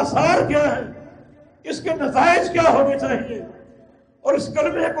 اس کے آثار کیا ہیں، اس کے نتائج کیا ہونے چاہیے، اور اس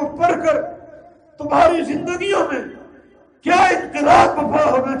کلمے کو پڑھ کر تمہاری زندگیوں میں کیا انقلاب برپا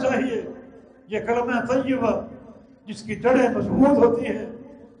ہونا چاہیے. یہ کلمہ طیبہ جس کی جڑیں مضبوط ہوتی ہیں،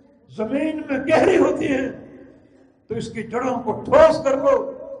 زمین میں گہری ہوتی ہیں، تو اس کی جڑوں کو ٹھوس کر لو.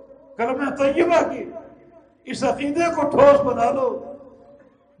 کلمہ طیبہ کی اس عقیدے کو ٹھوس بنا لو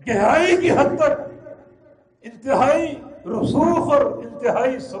گہرائی کی حد تک، انتہائی رسوخ اور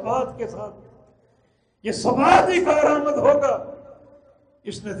انتہائی ثبات کے ساتھ. یہ ثبات ہی کارآمد ہوگا.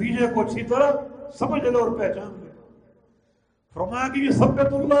 اس نتیجے کو اچھی طرح سمجھ لو اور پہچان لو. فرمایا کہ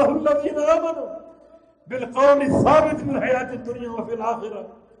یثبت اللہ الذین آمنوا بالقول الثابت فی الحیات الدنیا وفی الآخرہ.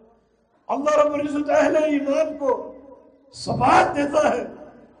 اللہ رب العزت اہل ایمان کو ثبات دیتا ہے،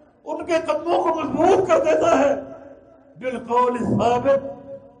 ان کے قدموں کو مضبوط کر دیتا ہے بالقول الثابت،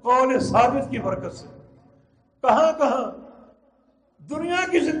 قول ثابت کی برکت سے. کہاں کہاں؟ دنیا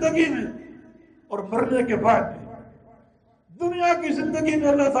کی زندگی میں اور مرنے کے بعد میں. دنیا کی زندگی میں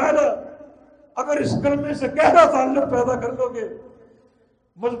اللہ تعالیٰ اگر اس کلمے سے گہرا تعلق پیدا کر لو گے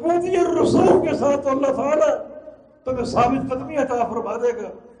مضبوطی اور رسوخ کے ساتھ، تو اللہ تعالیٰ تمہیں ثابت قدمی عطا فرما دے گا.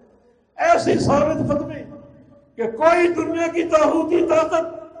 ایسی ثابت قدمی کہ کوئی دنیا کی طاغوتی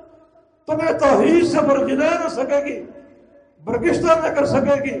طاقت تمہیں توحید سے برگلا نہ سکے گی، برگشتہ نہ کر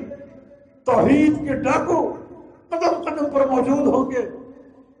سکے گی. توحید کے ڈاکو قدم قدم پر موجود ہوں گے.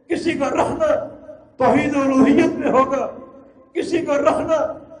 کسی کا رخنا توحید الوہیت میں ہوگا، کسی کا رخنا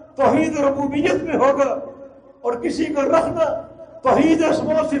توحید ربوبیت میں ہوگا، اور کسی کا رخنا توحید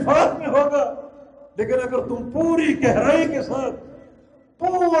اسماء و صفات میں ہوگا. لیکن اگر تم پوری گہرائی کے ساتھ،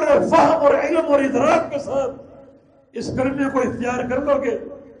 پورے فہم اور علم اور ادراک کے ساتھ اس کلمے کو اختیار کر لو گے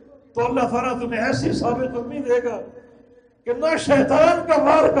تو اللہ تعالیٰ تمہیں ایسی ثابت قدمی دے گا کہ نہ شیطان کا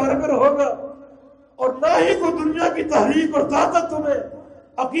وار کارگر ہوگا اور نہ ہی کوئی دنیا کی تحریک اور طاقت تمہیں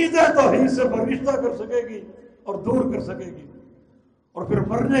عقیدہ توحید سے پرورشتہ کر سکے گی اور دور کر سکے گی. اور پھر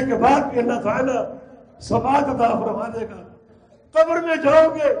مرنے کے بعد بھی اللہ تعالیٰ ثبات عطا فرما دے گا. قبر میں جاؤ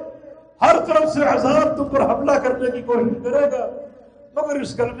گے ہر طرف سے عذاب تم پر حملہ کرنے کی کوشش کرے گا، مگر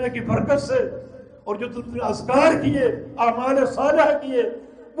اس کلمے کی برکت سے اور جو تم نے اذکار کیے، اعمال صالحہ کیے،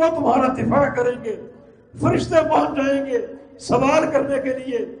 وہ تمہارا دفاع کریں گے. فرشتے پہنچ جائیں گے سوال کرنے کے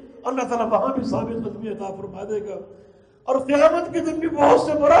لیے. اللہ تعالیٰ وہاں بھی ثابت قدمی عطا فرما دے گا. اور قیامت کے دن بھی بہت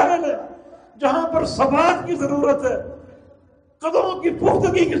سے مراحل ہیں جہاں پر ثبات کی ضرورت ہے، قدموں کی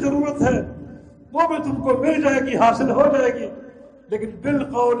پختگی کی ضرورت ہے، وہ بھی تم کو مل جائے گی، حاصل ہو جائے گی، لیکن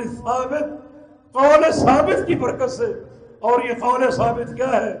بالقول ثابت، قول ثابت کی برکت سے. اور یہ قول ثابت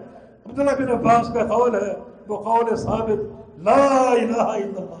کیا ہے؟ عبداللہ بن عباس کا قول ہے، وہ قول ثابت لا الہ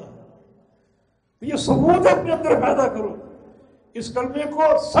الا اللہ. یہ ثبوت اپنے اندر پیدا کرو اس کلمے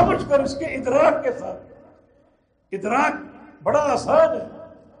کو سمجھ کر، اس کے ادراک کے ساتھ. ادراک بڑا آسان ہے،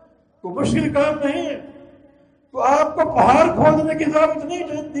 کوئی مشکل کام نہیں ہے. تو آپ کو پہاڑ کھودنے کی ضرورت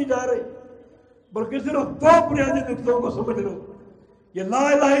نہیں دی جا رہی، بلکہ صرف دو بنیادی نقطوں کو سمجھ لو. یہ لا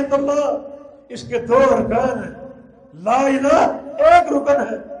الہ الا اللہ، اس کے دو ارکان ہیں. لا الہ ایک رکن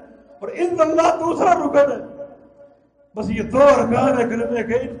ہے اور الا اللہ دوسرا رکن ہے. بس یہ دو ارکان ہے کلمے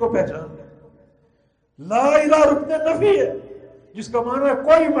کے، ان کو پہچان لیں. لا الہ رکن نفی ہے، جس کا معنی ہے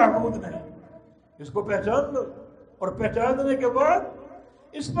کوئی معبود نہیں. اس کو پہچان لو، اور پہچاننے کے بعد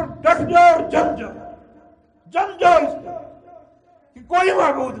اس پر ڈٹ جاؤ اور جم جاؤ اس پر کہ کوئی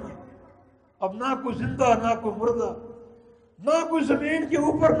معبود نہیں. اب نہ کوئی زندہ، نہ کوئی مردہ، نہ کوئی زمین کے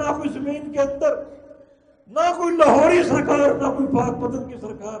اوپر، نہ کوئی زمین کے اندر، نہ کوئی لاہوری سرکار، نہ کوئی پاک پتن کی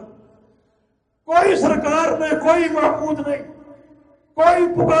سرکار. کوئی سرکار نہیں، کوئی معبود نہیں، کوئی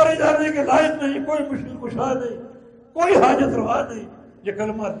پکارے جانے کے لائق نہیں، کوئی مشکل کشا نہیں، کوئی حاجت روا نہیں. یہ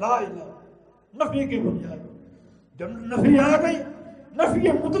کلمہ لا الہ نفی کی بنیاد. جب نفی آ گئی،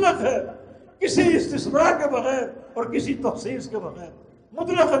 نفی مطلق ہے، کسی استثناء کے بغیر اور کسی تخصیص کے بغیر.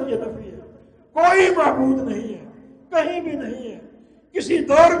 مطلق یہ نفی ہے. کوئی معبود نہیں ہے، کہیں بھی نہیں ہے، کسی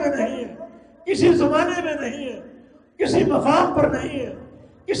دور میں نہیں ہے، کسی زمانے میں نہیں ہے، کسی مقام پر نہیں ہے،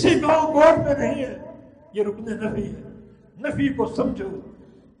 کسی گاؤں گوٹ میں نہیں ہے. یہ رکن نفی ہے. نفی کو سمجھو،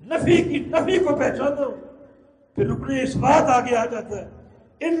 نفی کو پہچانو، پھر رکن اس بات آگے آ جاتا ہے.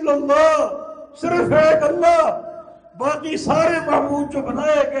 الا اللہ، صرف ایک اللہ، باقی سارے معبود جو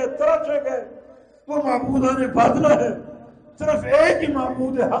بنائے گئے، تراشے گئے، وہ معبودان باطلہ ہے. صرف ایک ہی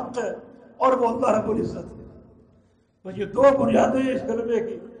معبود حق ہے اور وہ اللہ رب العزت ہے. بس یہ دو بنیادیں اس کلمے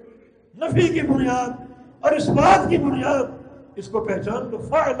کی، نفی کی بنیاد اور اس بات کی بنیاد. اس کو پہچان لو.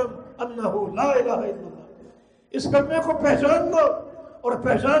 فاعلم انہ لا الہ الا اللہ. اس کلمے کو پہچان لو، اور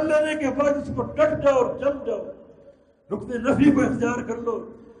پہچان لینے کے بعد اس پر ڈٹ جاؤ اور جم جاؤ. رکن نفی کو اختیار کر لو،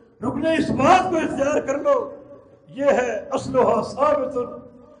 رکن اس بات کو اختیار کر لو. یہ ہے اصلها ثابت،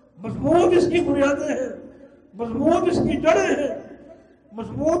 مضبوط اس کی بنیادیں ہیں، مضبوط اس کی جڑیں ہیں.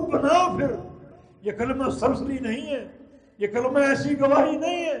 مضبوط بناؤ. پھر یہ کلمہ سرسری نہیں ہے، یہ کلمہ ایسی گواہی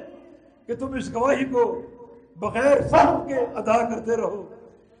نہیں ہے کہ تم اس گواہی کو بغیر فہم کے ادا کرتے رہو.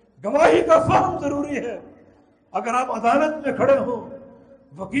 گواہی کا فہم ضروری ہے. اگر آپ عدالت میں کھڑے ہوں،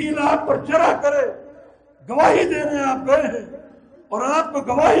 وکیل آپ پر جرح کرے، گواہی دینے آپ گئے ہیں، اور آپ کو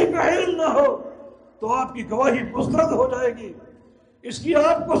گواہی کا علم نہ ہو تو آپ کی گواہی مسترد ہو جائے گی. اس کی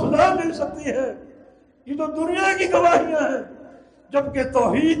آپ کو سزا مل سکتی ہے. یہ تو دنیا کی گواہیاں ہیں، جبکہ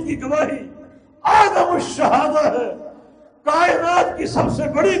توحید کی گواہی آدم الشہادہ ہے. کائنات کی سب سے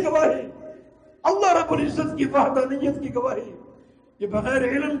بڑی گواہی، اللہ رب العزت کی وحدانیت کی گواہی، یہ بغیر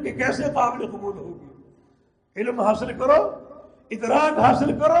علم کے کیسے قابل قبول ہوگی؟ علم حاصل کرو، ادراک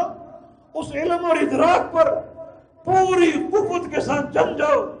حاصل کرو، اس علم اور ادراک پر پوری قوت کے ساتھ جم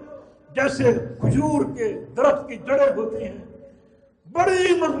جاؤ. جیسے کھجور کے درخت کی جڑیں ہوتی ہیں،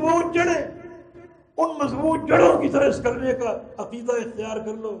 بڑی مضبوط جڑیں، ان مضبوط جڑوں کی طرح اس کلمے کا عقیدہ اختیار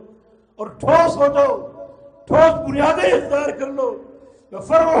کر لو اور ٹھوس ہو جاؤ، ٹھوس بنیادیں اختیار کر لو.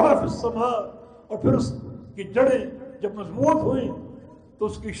 فروعها فی السماء. اور پھر اس کی جڑیں جب مضبوط ہوئیں تو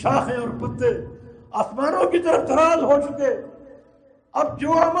اس کی شاخیں اور پتے آسمانوں کی طرف دراز ہو چکے. اب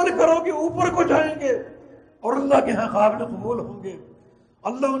جو عمل کرو گے اوپر کو جائیں گے اور اللہ کے ہاں قابل قبول ہوں گے.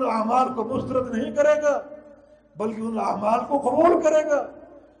 اللہ ان اعمال کو مسترد نہیں کرے گا، بلکہ ان اعمال کو قبول کرے گا.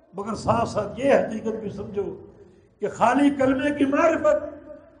 مگر ساتھ ساتھ یہ حقیقت بھی سمجھو کہ خالی کلمے کی معرفت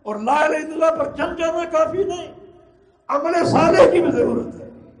اور لا الہ الا اللہ پر جم جانا کافی نہیں، عمل صالح کی بھی ضرورت ہے.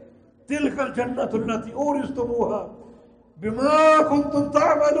 تلک الجنۃ التی اورثتموها بما کنتم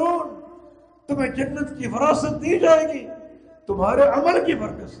تعملون. تمہیں جنت کی وراثت دی جائے گی تمہارے عمل کی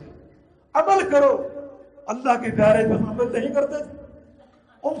برکت سے. عمل کرو. اللہ کے پیارے بھی عمل نہیں کرتے تھے.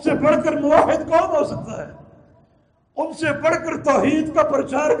 ان سے بڑھ کر موحد کون ہو سکتا ہے؟ ان سے بڑھ کر توحید کا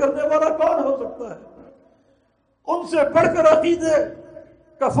پرچار کرنے والا کون ہو سکتا ہے؟ ان سے بڑھ کر عقیدے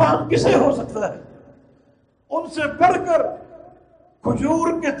کا فہم کسے ہو سکتا ہے؟ ان سے بڑھ کر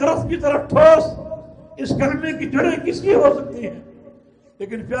کھجور کے درخت کی طرح ٹھوس اس کلمے کی جڑیں کس کی ہو سکتی ہیں؟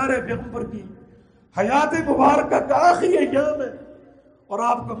 لیکن پیارے پیغمبر کی حیات مبارکہ کا آخری ایام ہے اور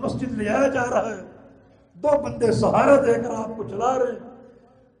آپ کو مسجد لے آیا جا رہا ہے، دو بندے سہارا دے کر آپ کو چلا رہے ہیں،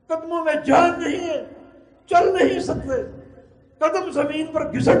 قدموں میں جان نہیں ہے، چل نہیں سکتے، قدم زمین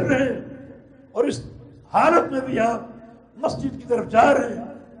پر گھسٹ رہے ہیں، اور اس حالت میں بھی آپ مسجد کی طرف جا رہے ہیں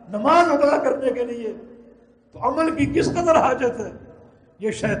نماز ادا کرنے کے لیے، تو عمل کی کس قدر حاجت ہے؟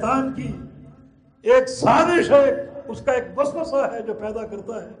 یہ شیطان کی ایک سازش ہے، اس کا ایک وسوسہ ہے جو پیدا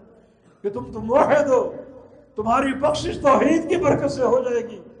کرتا ہے کہ تم تو موحد ہو، تمہاری بخشش توحید کی برکت سے ہو جائے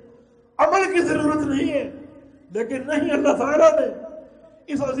گی، عمل کی ضرورت نہیں ہے۔ لیکن نہیں، اللہ تعالیٰ نے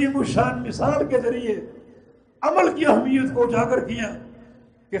اس عظیم الشان مثال کے ذریعے عمل کی اہمیت کو اجاگر کیا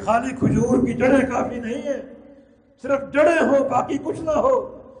کہ خالی کھجور کی جڑیں کافی نہیں ہے، صرف جڑیں ہو باقی کچھ نہ ہو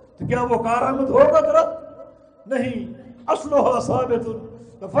تو کیا وہ کارآمد ہوگا درخت؟ نہیں، اصلھا ثابت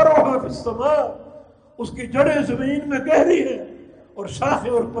وفرعھا فی السماء، اس کی جڑیں زمین میں گہری ہیں اور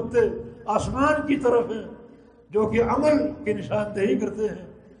شاخیں اور پتے آسمان کی طرف ہیں جو کہ عمل کی نشاندہی کرتے ہیں۔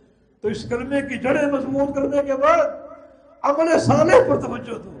 تو اس کلمے کی جڑیں مضبوط کرنے کے بعد عمل صالح پر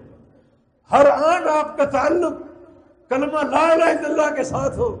توجہ دو، ہر آن آپ کا تعلق کلمہ لا الہ الا اللہ کے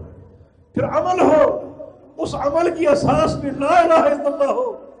ساتھ ہو، پھر عمل ہو، اس عمل کی اساس بھی لا الہ الا اللہ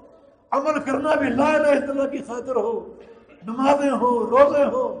ہو، عمل کرنا بھی لا الہ الا اللہ کی خاطر ہو، نمازیں ہو، روزے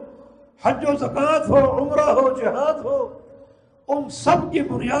ہو، حج و زکوٰۃ ہو، عمرہ ہو، جہاد ہو، ان سب کی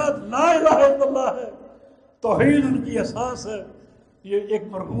بنیاد لا الہ الا اللہ ہے، توحید ان کی اساس ہے۔ یہ ایک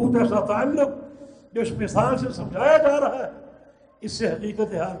مربوط ایسا تعلق جو اس مثال سے سمجھایا جا رہا ہے، اس سے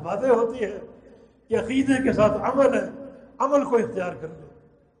حقیقت حال واضح ہوتی ہے کہ عقیدے کے ساتھ عمل ہے، عمل کو اختیار کر لو،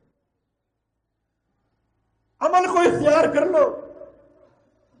 عمل کو اختیار کر لو،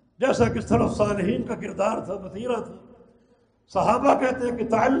 جیسا کہ سلف صالحین کا کردار تھا، وتیرہ تھا۔ صحابہ کہتے ہیں کہ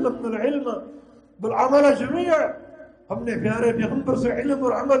تعلمنا العلم بالعمل جميعا، ہم نے پیارے پیغمبر سے علم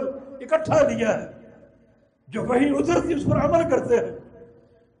اور عمل اکٹھا لیا ہے، جو وہی اترتی اس پر عمل کرتے ہیں۔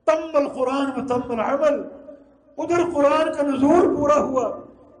 تم القرآن و تم العمل، ادھر قرآن کا نزول پورا ہوا،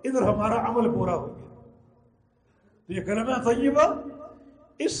 ادھر ہمارا عمل پورا ہو گیا۔ تو یہ کلمہ طیبہ،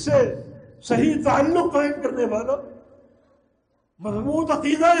 اس سے صحیح تعلق قائم کرنے والا مضبوط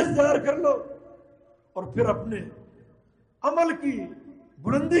عقیدہ اختیار کر لو، اور پھر اپنے عمل کی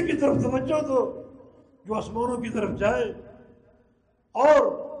بلندی کی طرف توجہ دو جو آسمانوں کی طرف جائے، اور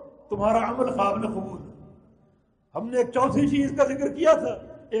تمہارا عمل قابل قبول۔ ہم نے ایک چوتھی چیز کا ذکر کیا تھا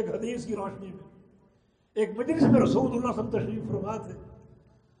ایک حدیث کی روشنی میں، ایک مجلس میں رسول اللہ صلی اللہ علیہ وسلم تشریف فرما تھے،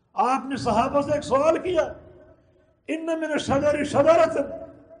 آپ نے صحابہ سے ایک سوال کیا، ان من الشجر شجرۃ،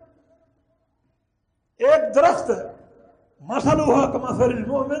 ایک درخت ہے، مثلھا کمثل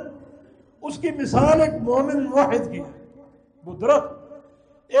المؤمن، اس کی مثال ایک مومن موحد کی ہے۔ وہ درخت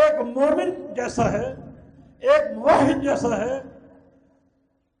ایک مومن جیسا ہے، ایک موحد جیسا ہے،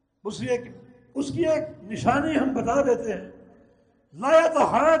 اس کی ایک نشانی ہم بتا دیتے ہیں، لا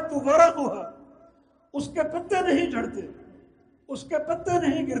يتحات ورقها، اس کے پتے نہیں جھڑتے، اس کے پتے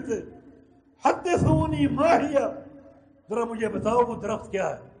نہیں گرتے۔ حدثونی ما ہی، ذرا مجھے بتاؤ وہ درخت کیا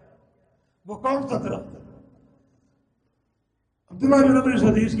ہے، وہ کون سا درخت ہے؟ عبداللہ بن عمر اس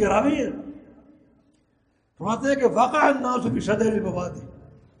حدیث کے راوی ہیں، فرماتے ہیں کہ وقع الناس فی شجر البوادی،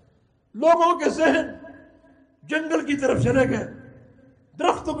 لوگوں کے ذہن جنگل کی طرف چلے گئے،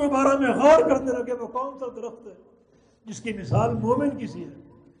 درختوں کے بارے میں غور کرنے لگے، وہ کون سا درخت ہے جس کی مثال مومن کی سی ہے،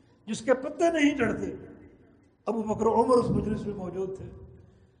 جس کے پتے نہیں چڑھتے۔ ابو بکر و عمر اس مجلس میں موجود تھے،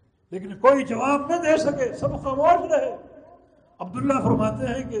 لیکن کوئی جواب نہ دے سکے، سب خاموش رہے۔ عبداللہ فرماتے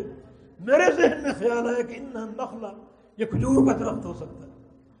ہیں کہ میرے ذہن میں خیال آیا کہ انہا النخلہ، یہ کھجور کا درخت ہو سکتا ہے،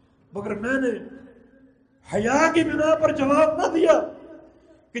 مگر میں نے حیا کی بنا پر جواب نہ دیا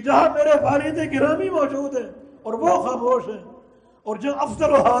کہ جہاں میرے والد گرامی موجود ہیں اور وہ خاموش ہیں، اور جو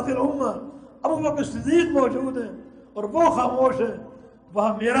افضل هذه الامہ ابو بکر صدیق موجود ہیں اور وہ خاموش ہیں،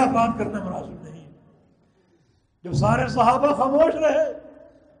 وہاں میرا بات کرنا مناسب نہیں۔ جب سارے صحابہ خاموش رہے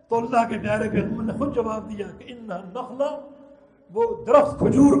تو اللہ کے پیارے پیغمبر نے خود جواب دیا کہ انہا النخلہ، وہ درخت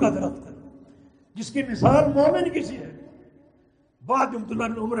کھجور کا درخت ہے جس کی مثال مومن کی سی ہے۔ بعد عبداللہ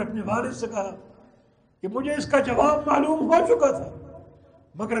بن عمر اپنے والد سے کہا کہ مجھے اس کا جواب معلوم ہو چکا تھا،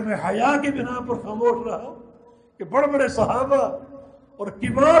 مگر میں حیا کی بنا پر خاموش رہا کہ بڑے بڑے صحابہ اور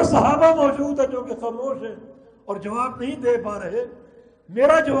کبار صحابہ موجود ہیں جو کہ خاموش ہیں اور جواب نہیں دے پا رہے،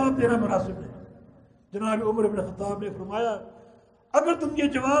 میرا جواب دینا مناسب نہیں۔ جناب عمر بن خطاب نے فرمایا اگر تم یہ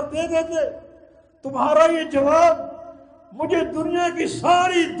جواب دے دیتے، تمہارا یہ جواب مجھے دنیا کی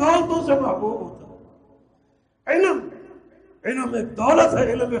ساری دولتوں سے محبوب ہوتا ہے۔ علم ایک دولت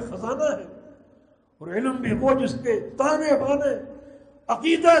ہے، علم ایک خزانہ ہے، اور علم بھی وہ جس کے تانے بانے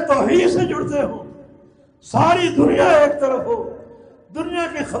عقیدہ توحید سے جڑتے ہوں، ساری دنیا ایک طرف ہو، دنیا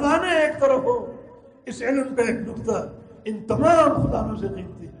کے خزانے ایک طرف ہو، اس علم کا ایک نقطہ ان تمام خزانوں سے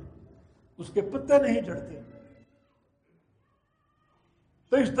قیمتی ہے، اس کے پتے نہیں جھڑتے۔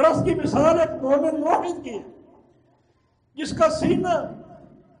 تو اس درخت کی مثال ایک مومن موحد کی ہے جس کا سینہ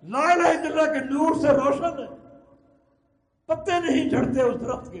لا الہ الا اللہ کے نور سے روشن ہے، پتے نہیں جھڑتے اس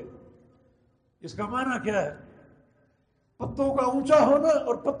درخت کے۔ اس کا معنی کیا ہے؟ پتوں کا اونچا ہونا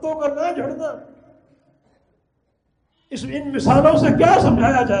اور پتوں کا نہ جھڑنا۔ ان مثالوں سے کیا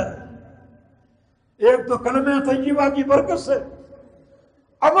سمجھایا جا رہا ہے؟ ایک تو کلمہ طیبہ کی برکت سے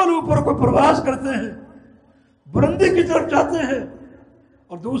عمل اوپر کو پرواز کرتے ہیں، بلندی کی طرف جاتے ہیں،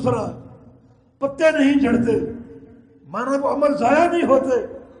 اور دوسرا پتے نہیں جھڑتے، مانا وہ عمل ضائع نہیں ہوتے،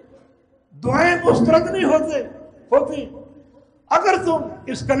 دعائیں مسترد نہیں ہوتی۔ اگر تم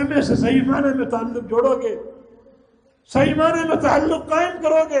اس کلمے سے صحیح معنی میں تعلق جوڑو گے، صحیح معنی میں تعلق قائم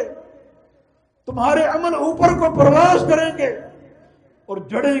کرو گے، تمہارے عمل اوپر کو پرواز کریں گے اور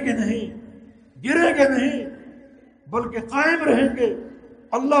جڑیں گے نہیں، گریں گے نہیں، بلکہ قائم رہیں گے۔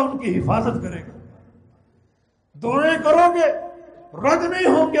 اللہ ان کی حفاظت کرے گا۔ دعائیں کرو گے، رد نہیں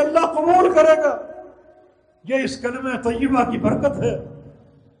ہوں گے، اللہ قبول کرے گا۔ یہ اس کلمہ طیبہ کی برکت ہے،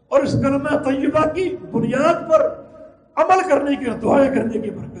 اور اس کلمہ طیبہ کی بنیاد پر عمل کرنے کی، دعائیں کرنے کی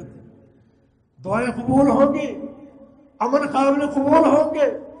برکت ہے۔ دعائیں قبول ہوں گی، عمل قابل قبول ہوں گے،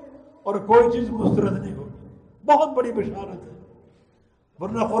 اور کوئی چیز مسترد نہیں ہوگی۔ بہت بڑی بشارت ہے،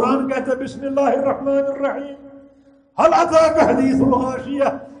 ورنہ قرآن کہتا ہے بسم اللہ الرحمن الرحیم هل اتاک حدیث الغاشیہ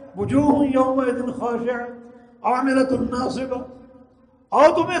وجوہ یومئذ خاشعہ عاملۃ ناصبہ۔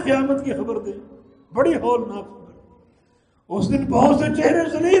 آؤ تمہیں قیامت کی خبر دیں، بڑی ہولناک خبر۔ اس دن بہت سے چہرے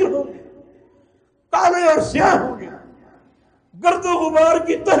ذلیل ہوں گے، کالے اور سیاہ ہوں گے، گرد و غبار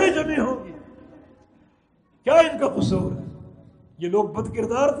کی تہیں جمی ہوں گی۔ کیا ان کا قصور ہے؟ یہ لوگ بد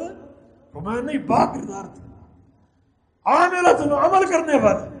کردار تھے؟ فرمایا نہیں، با کردار تھے۔ عاملۃ، عمل کرنے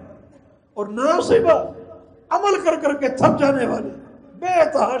والے، اور ناصبہ، عمل کر کر کے تھک جانے والے، بے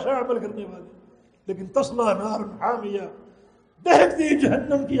تحاشا عمل کرنے والے، لیکن تصلی نار حامیہ، دہکتی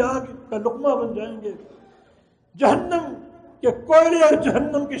جہنم کی آگ کا لقمہ بن جائیں گے۔ جہنم کے کوئلے اور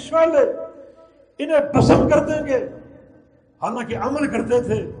جہنم کے شعلے انہیں بسم کر دیں گے۔ حالانکہ عمل کرتے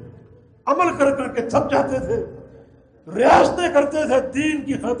تھے، عمل کر کر کے تھک جاتے تھے، ریاستیں کرتے تھے، دین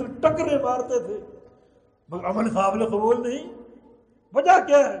کی خاطر ٹکرے مارتے تھے، مگر عمل قابل قبول نہیں۔ وجہ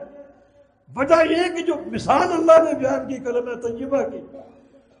کیا ہے؟ وجہ یہ کہ جو مثال اللہ نے بیان کی کلمہ طیبہ کی،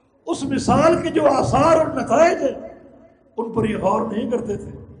 اس مثال کے جو آثار اور نتائج ہیں ان پر یہ غور نہیں کرتے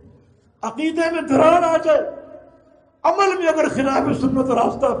تھے۔ عقیدے میں دھران آ جائے، عمل میں اگر خلاف سنت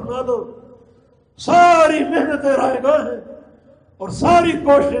راستہ اپنا دو، ساری محنتیں رائے گاہ ہیں اور ساری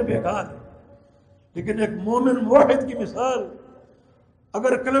کوششیں بیکار ہیں۔ لیکن ایک مومن موحد کی مثال،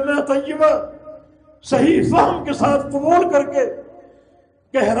 اگر کلمہ طیبہ صحیح فہم کے ساتھ قبول کر کے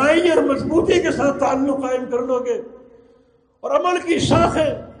گہرائی اور مضبوطی کے ساتھ تعلق قائم کر لو گے، اور عمل کی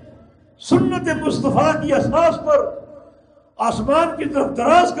شاخیں سنت مصطفیٰ کی اساس پر آسمان کی طرف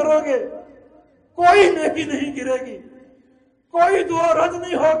دراز کرو گے، کوئی نیکی نہیں گرے گی، کوئی دعا رد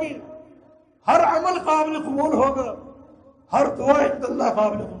نہیں ہوگی، ہر عمل قابل قبول ہوگا، ہر دعا عند اللہ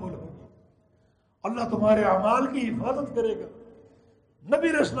قابل قبول ہوگی۔ اللہ تمہارے اعمال کی حفاظت کرے گا۔ نبی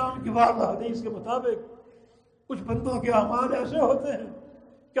علیہ السلام کی واضح حدیث کے مطابق کچھ بندوں کے اعمال ایسے ہوتے ہیں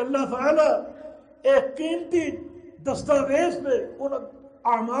کہ اللہ تعالیٰ ایک قیمتی دستاویز میں ان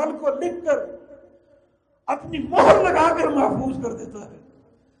اعمال کو لکھ کر اپنی مہر لگا کر محفوظ کر دیتا ہے۔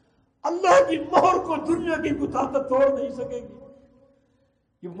 اللہ کی مہر کو دنیا کی کوئی طاقت توڑ نہیں سکے گی۔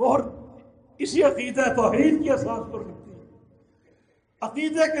 یہ مہر اسی عقیدہ توحید کی اساس پر لگتی ہے،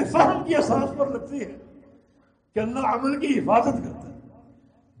 عقیدے کے فہم کی اساس پر لگتی ہے کہ اللہ عمل کی حفاظت کرتا ہے۔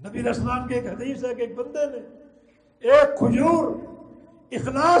 نبی علیہ السلام کے ایک حدیث ہے کہ ایک بندے نے ایک کھجور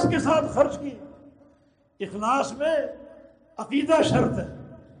اخلاص کے ساتھ خرچ کی۔ اخلاص میں عقیدہ شرط ہے،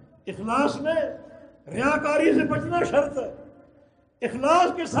 اخلاص میں ریاکاری سے بچنا شرط ہے۔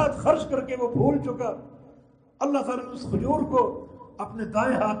 اخلاص کے ساتھ خرچ کر کے وہ بھول چکا، اللہ تعالیٰ نے اس کھجور کو اپنے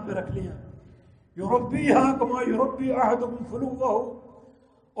دائیں ہاتھ پہ رکھ لیا، یربیہا کما یربی احدکم فلوہ،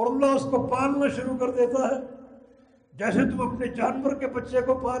 اور اللہ اس کو پالنا شروع کر دیتا ہے جیسے تم اپنے جانور کے بچے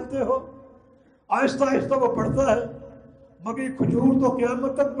کو پالتے ہو۔ آہستہ آہستہ وہ بڑھتا ہے، مگر یہ کھجور تو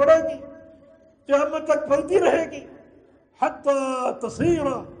قیامت تک بڑھے گی، قیامت تک پھلتی رہے گی، حتیٰ تصیر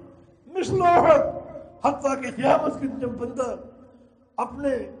مثل احد، حتیٰ کہ قیامت کے جب بندہ اپنے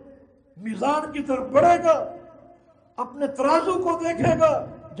میزان کی طرف بڑھے گا، اپنے ترازو کو دیکھے گا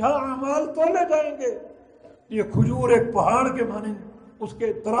جہاں اعمال تولے جائیں گے، یہ کھجور ایک پہاڑ کے مانند اس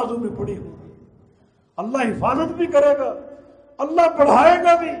کے ترازو میں پڑی ہوگی۔ اللہ حفاظت بھی کرے گا، اللہ بڑھائے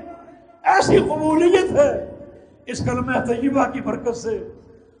گا بھی۔ ایسی قبولیت ہے اس کلمہ طیبہ کی برکت سے۔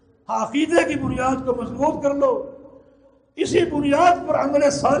 عقیدے کی بنیاد کو مضبوط کر لو، اسی بنیاد پر عمل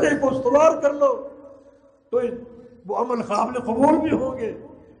صالح کو استوار کر لو تو وہ عمل قابل قبول بھی ہوں گے۔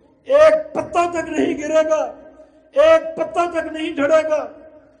 ایک پتا تک نہیں گرے گا، ایک پتا تک نہیں جھڑے گا،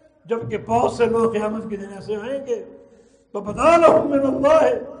 جبکہ بہت سے لوگ قیامت کے دن ایسے آئیں گے تو بدا لهم من اللہ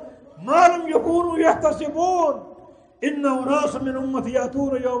ما لم یکونوا یحتسبون ان اناس من امتی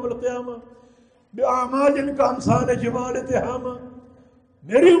یاتون یوم القیامہ باعمال کامثال جبال تہامہ۔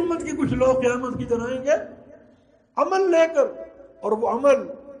 میری امت کے کچھ لوگ قیامت کی دن آئیں گے عمل لے کر، اور وہ عمل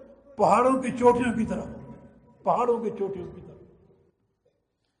پہاڑوں کی چوٹیوں کی طرح، پہاڑوں کی چوٹیوں کی طرح۔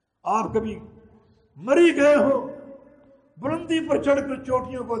 آپ کبھی مری گئے ہو، بلندی پر چڑھ کر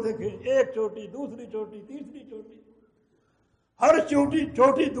چوٹیوں کو دیکھیں، ایک چوٹی، دوسری چوٹی، تیسری چوٹی، ہر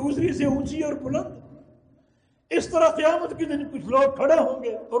چوٹی دوسری سے اونچی اور بلند۔ اس طرح قیامت کے دن کچھ لوگ کھڑے ہوں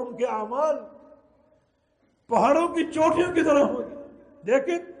گے اور ان کے اعمال پہاڑوں کی چوٹیوں کی طرح ہوں گے،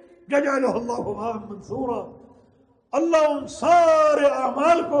 لیکن یجعلہ اللہ ہباء منثورا، اللہ ان سارے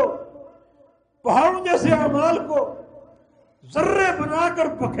اعمال کو، پہاڑوں جیسے اعمال کو ذرے بنا کر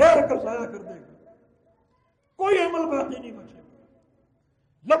بکھیر کر ضائع کر دے گا، کوئی عمل باقی نہیں بچے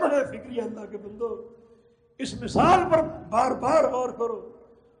گا۔ لمحہ فکری اللہ کے بندو، اس مثال پر بار بار غور کرو۔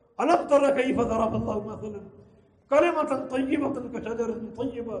 الم تر کیف ضرب اللہ مثلا کلمۃ طیبۃ کشجرۃ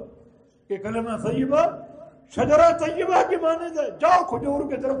طیبہ، کہ کلمہ طیبہ شجرہ طیبہ کی مانند ہے۔ جاؤ کھجور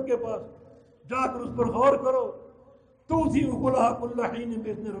کے درخت کے پاس، جا کر اس پر غور کرو، تؤتی اکلھا کل حین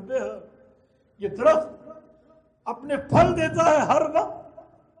باذن ربھا، یہ درخت اپنے پھل دیتا ہے ہر وقت،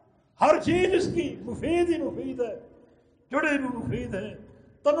 ہر چیز اس کی مفید ہی مفید ہے، جڑیں بھی مفید ہیں،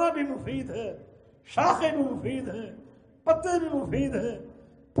 تنا بھی مفید ہے، شاخیں بھی مفید ہیں، پتے بھی مفید ہیں،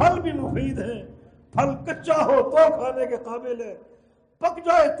 پھل بھی مفید ہیں۔ پھل کچا ہو تو کھانے کے قابل ہے، پک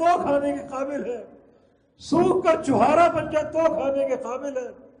جائے تو کھانے کے قابل ہے، سوکھ کر چوہارا بن جائے تو کھانے کے قابل ہے۔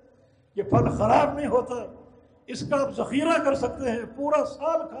 یہ پھل خراب نہیں ہوتا، اس کا آپ ذخیرہ کر سکتے ہیں، پورا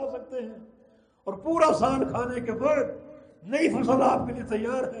سال کھا سکتے ہیں، اور پورا سال کھانے کے بعد نئی فصل آپ کے لیے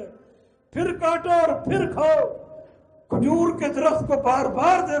تیار ہے، پھر کاٹو اور پھر کھاؤ۔ کھجور کے درخت کو بار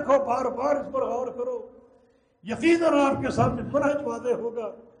بار دیکھو، بار بار اس پر غور کرو، یقیناً آپ کے سامنے منہج واضح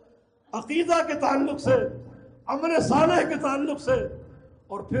ہوگا، عقیدہ کے تعلق سے، عمل صالح کے تعلق سے،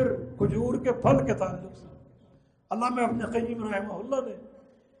 اور پھر کھجور کے پھل کے تعلق سے۔ علامہ ابن قیم رحمہ اللہ نے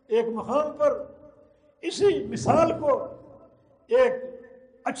ایک مقام پر اسی مثال کو ایک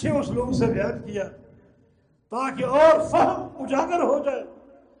اچھے اسلوب سے بیان کیا تاکہ اور فہم اجاگر ہو جائے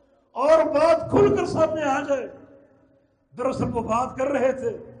اور بات کھل کر سامنے آ جائے۔ دراصل وہ بات کر رہے تھے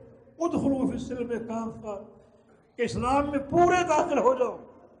ادخلوا فی السلم کافہ، کہ اسلام میں پورے داخل ہو جاؤ۔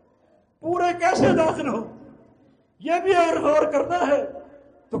 پورے کیسے داخل ہو، یہ بھی اگر غور کرنا ہے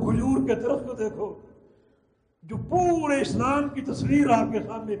تو کھجور کے درخت کو دیکھو جو پورے اسلام کی تصویر آپ کے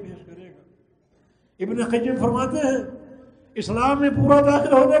سامنے پیش کرے گا۔ ابن قیم فرماتے ہیں اسلام میں پورا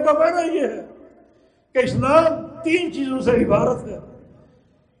داخل ہونے کا معنی یہ ہے کہ اسلام 3 چیزوں سے عبارت ہے۔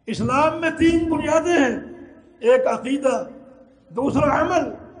 اسلام میں 3 بنیادیں ہیں، ایک عقیدہ، دوسرا عمل،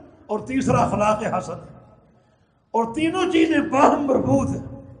 اور تیسرا اخلاق حسن، اور تینوں چیزیں باہم مربوط ہیں،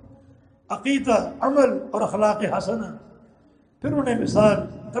 عقیدہ، عمل اور اخلاق حسن۔ پھر انہیں مثال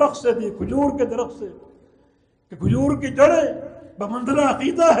درخت سے دی، کھجور کے درخت سے، کہ کھجور کی جڑیں بمنزلہ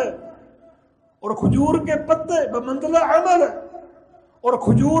عقیدہ ہے، اور کھجور کے پتے بمنزلہ عمل ہے، اور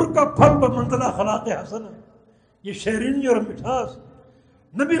کھجور کا پھل بمنزلہ اخلاق حسن ہے۔ یہ شیرینی اور مٹھاس،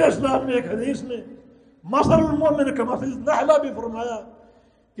 نبی علیہ السلام نے ایک حدیث میں مثل المومن کمثل النحلہ بھی فرمایا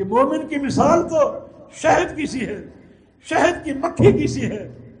کہ مومن کی مثال تو شہد کی سی ہے، شہد کی مکھی کی سی ہے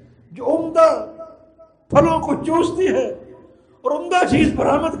جو عمدہ پھلوں کو چوستی ہے اور عمدہ چیز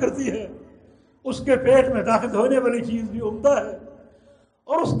برآمد کرتی ہے۔ اس کے پیٹ میں داخل ہونے والی چیز بھی عمدہ ہے،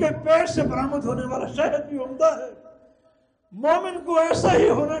 اور اس کے پیٹ سے برآمد ہونے والا شہد بھی عمدہ ہے۔ مومن کو ایسا ہی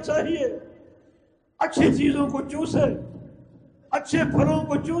ہونا چاہیے، اچھی چیزوں کو چوسے، اچھے پھلوں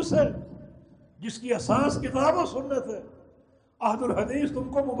کو چوسے، جس کی اساس کتاب و سنت ہے۔ عہد الحدیث تم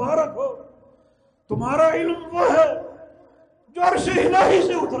کو مبارک ہو، تمہارا علم وہ ہے جو عرش الہی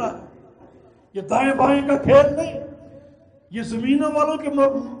سے اترا ہے، یہ دائیں بائیں کا کھیل نہیں، یہ زمینوں والوں کے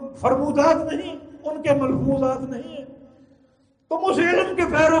فرمودات نہیں، ان کے ملفوظات نہیں ہیں۔ تم اس علم کے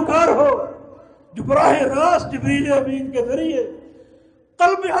پیروکار ہو جو براہ راست جبریل امین کے ذریعے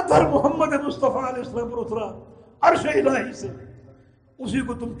قلب اطہر محمد مصطفیٰ علیہ السلام پر اترا عرش الہی سے، اسی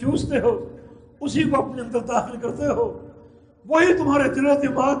کو تم چوستے ہو، اسی کو اپنے اندر داخل کرتے ہو، وہی تمہارے دل و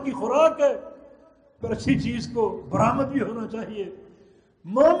دماغ کی خوراک ہے، پھر اچھی چیز کو برآمد بھی ہونا چاہیے۔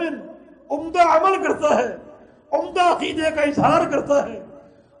 مومن عمدہ عمل کرتا ہے، عمدہ عقیدے کا اظہار کرتا ہے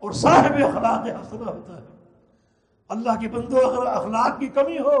اور صاحب اخلاق حسنہ ہوتا ہے۔ اللہ کے بندوں اگر اخلاق کی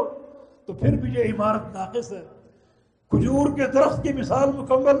کمی ہو تو پھر بھی یہ عمارت ناقص ہے۔ کھجور کے درخت کی مثال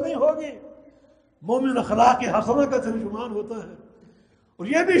مکمل نہیں ہوگی، مومن اخلاق حسنہ کا ترجمان ہوتا ہے۔ اور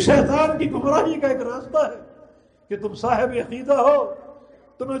یہ بھی شیطان کی گمراہی کا ایک راستہ ہے کہ تم صاحب عقیدہ ہو،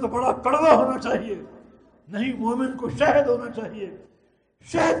 تمہیں تو بڑا کڑوا ہونا چاہیے۔ نہیں، مومن کو شہد ہونا چاہیے،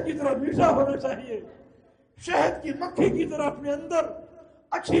 شہد کی طرح میٹھا ہونا چاہیے، شہد کی مکھی کی طرح اپنے اندر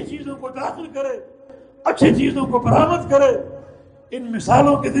اچھی چیزوں کو داخل کرے، اچھی چیزوں کو برآمد کرے۔ ان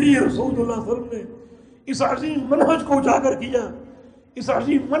مثالوں کے ذریعے رسول اللہ صلی اللہ علیہ وسلم نے اس عظیم منہج کو اجاگر کیا، اس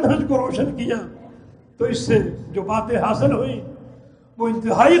عظیم منہج کو روشن کیا۔ تو اس سے جو باتیں حاصل ہوئیں وہ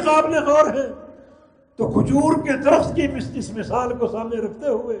انتہائی قابل غور ہے۔ تو کھجور کے درخت کی اس مثال کو سامنے رکھتے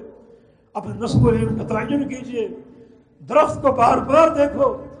ہوئے اپنے نسب و علم کا تعین کیجیے، درخت کو بار بار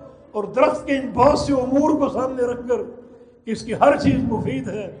دیکھو اور درخت کے ان بہت سے امور کو سامنے رکھ کر کہ اس کی ہر چیز مفید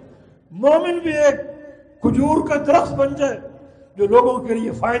ہے۔ مومن بھی ایک کھجور کا درخت بن جائے جو لوگوں کے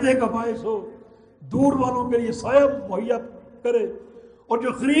لیے فائدے کا باعث ہو، دور والوں کے لیے سایہ مہیا کرے، اور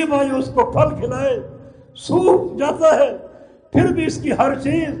جو قریب آئے اس کو پھل کھلائے۔ سوکھ جاتا ہے پھر بھی اس کی ہر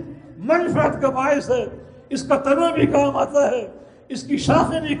چیز منفعت کا باعث ہے، اس کا تنا بھی کام آتا ہے، اس کی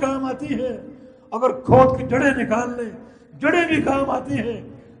شاخیں بھی کام آتی ہیں، اگر کھود کی جڑیں نکال لیں جڑیں بھی کام آتی ہیں۔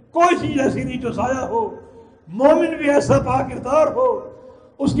 کوئی چیز ایسی نہیں جو ضائع ہو۔ مومن بھی ایسا باکردار ہو،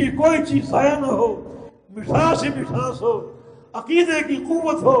 اس کی کوئی چیز ضائع نہ ہو، مٹھاس ہی مٹھاس ہو، عقیدے کی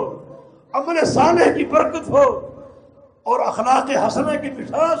قوت ہو، عمل صالح کی برکت ہو اور اخلاق حسنہ کی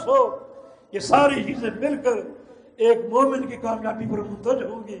مٹھاس ہو۔ یہ ساری چیزیں مل کر ایک مومن کی کامیابی پر منتج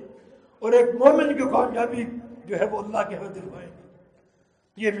ہوں گی، اور ایک مومن کی کامیابی جو ہے وہ اللہ کے ہاں دلوائیں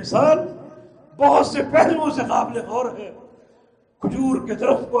گی۔ یہ مثال بہت سے پہلوؤں سے قابل غور ہے۔ کھجور کے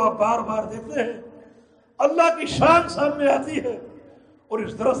درخت کو آپ بار بار دیکھتے ہیں، اللہ کی شان سامنے آتی ہے، اور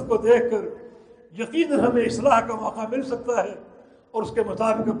اس درخت کو دیکھ کر یقیناً ہمیں اصلاح کا موقع مل سکتا ہے اور اس کے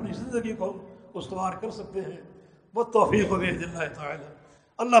مطابق اپنی زندگی کو ہم استوار کر سکتے ہیں۔ والتوفیق بإذن اللہ تعالی۔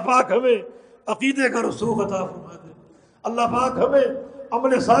 اللہ پاک ہمیں عقیدے کا رسوخ عطا فرما دے، اللہ پاک ہمیں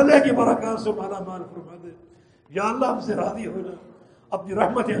عمل صالح کی برکات سے مالا مال فرما دے۔ یا اللہ ہم سے راضی ہو جا، اپنی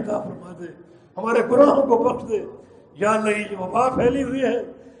رحمت عطا فرما دے، ہمارے گناہوں کو بخش دے۔ یا اللہ یہ جو وبا پھیلی ہوئی ہے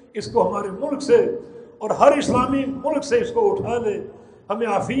اس کو ہمارے ملک سے اور ہر اسلامی ملک سے اس کو اٹھا لے، ہمیں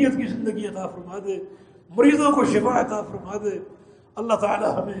عافیت کی زندگی عطا فرما دے، مریضوں کو شفا عطا فرما دے۔ اللہ تعالی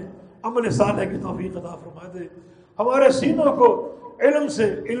ہمیں عمل صالح کی توفیق عطا فرما دے، ہمارے سینوں کو علم سے،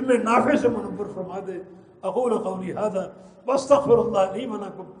 علم نافع سے منور فرما دے۔ اقول قولی ھذا واستغفر اللہ لی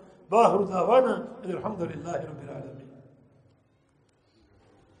ولکم، وآخر دعوانا ان الحمد للہ رب العالمین۔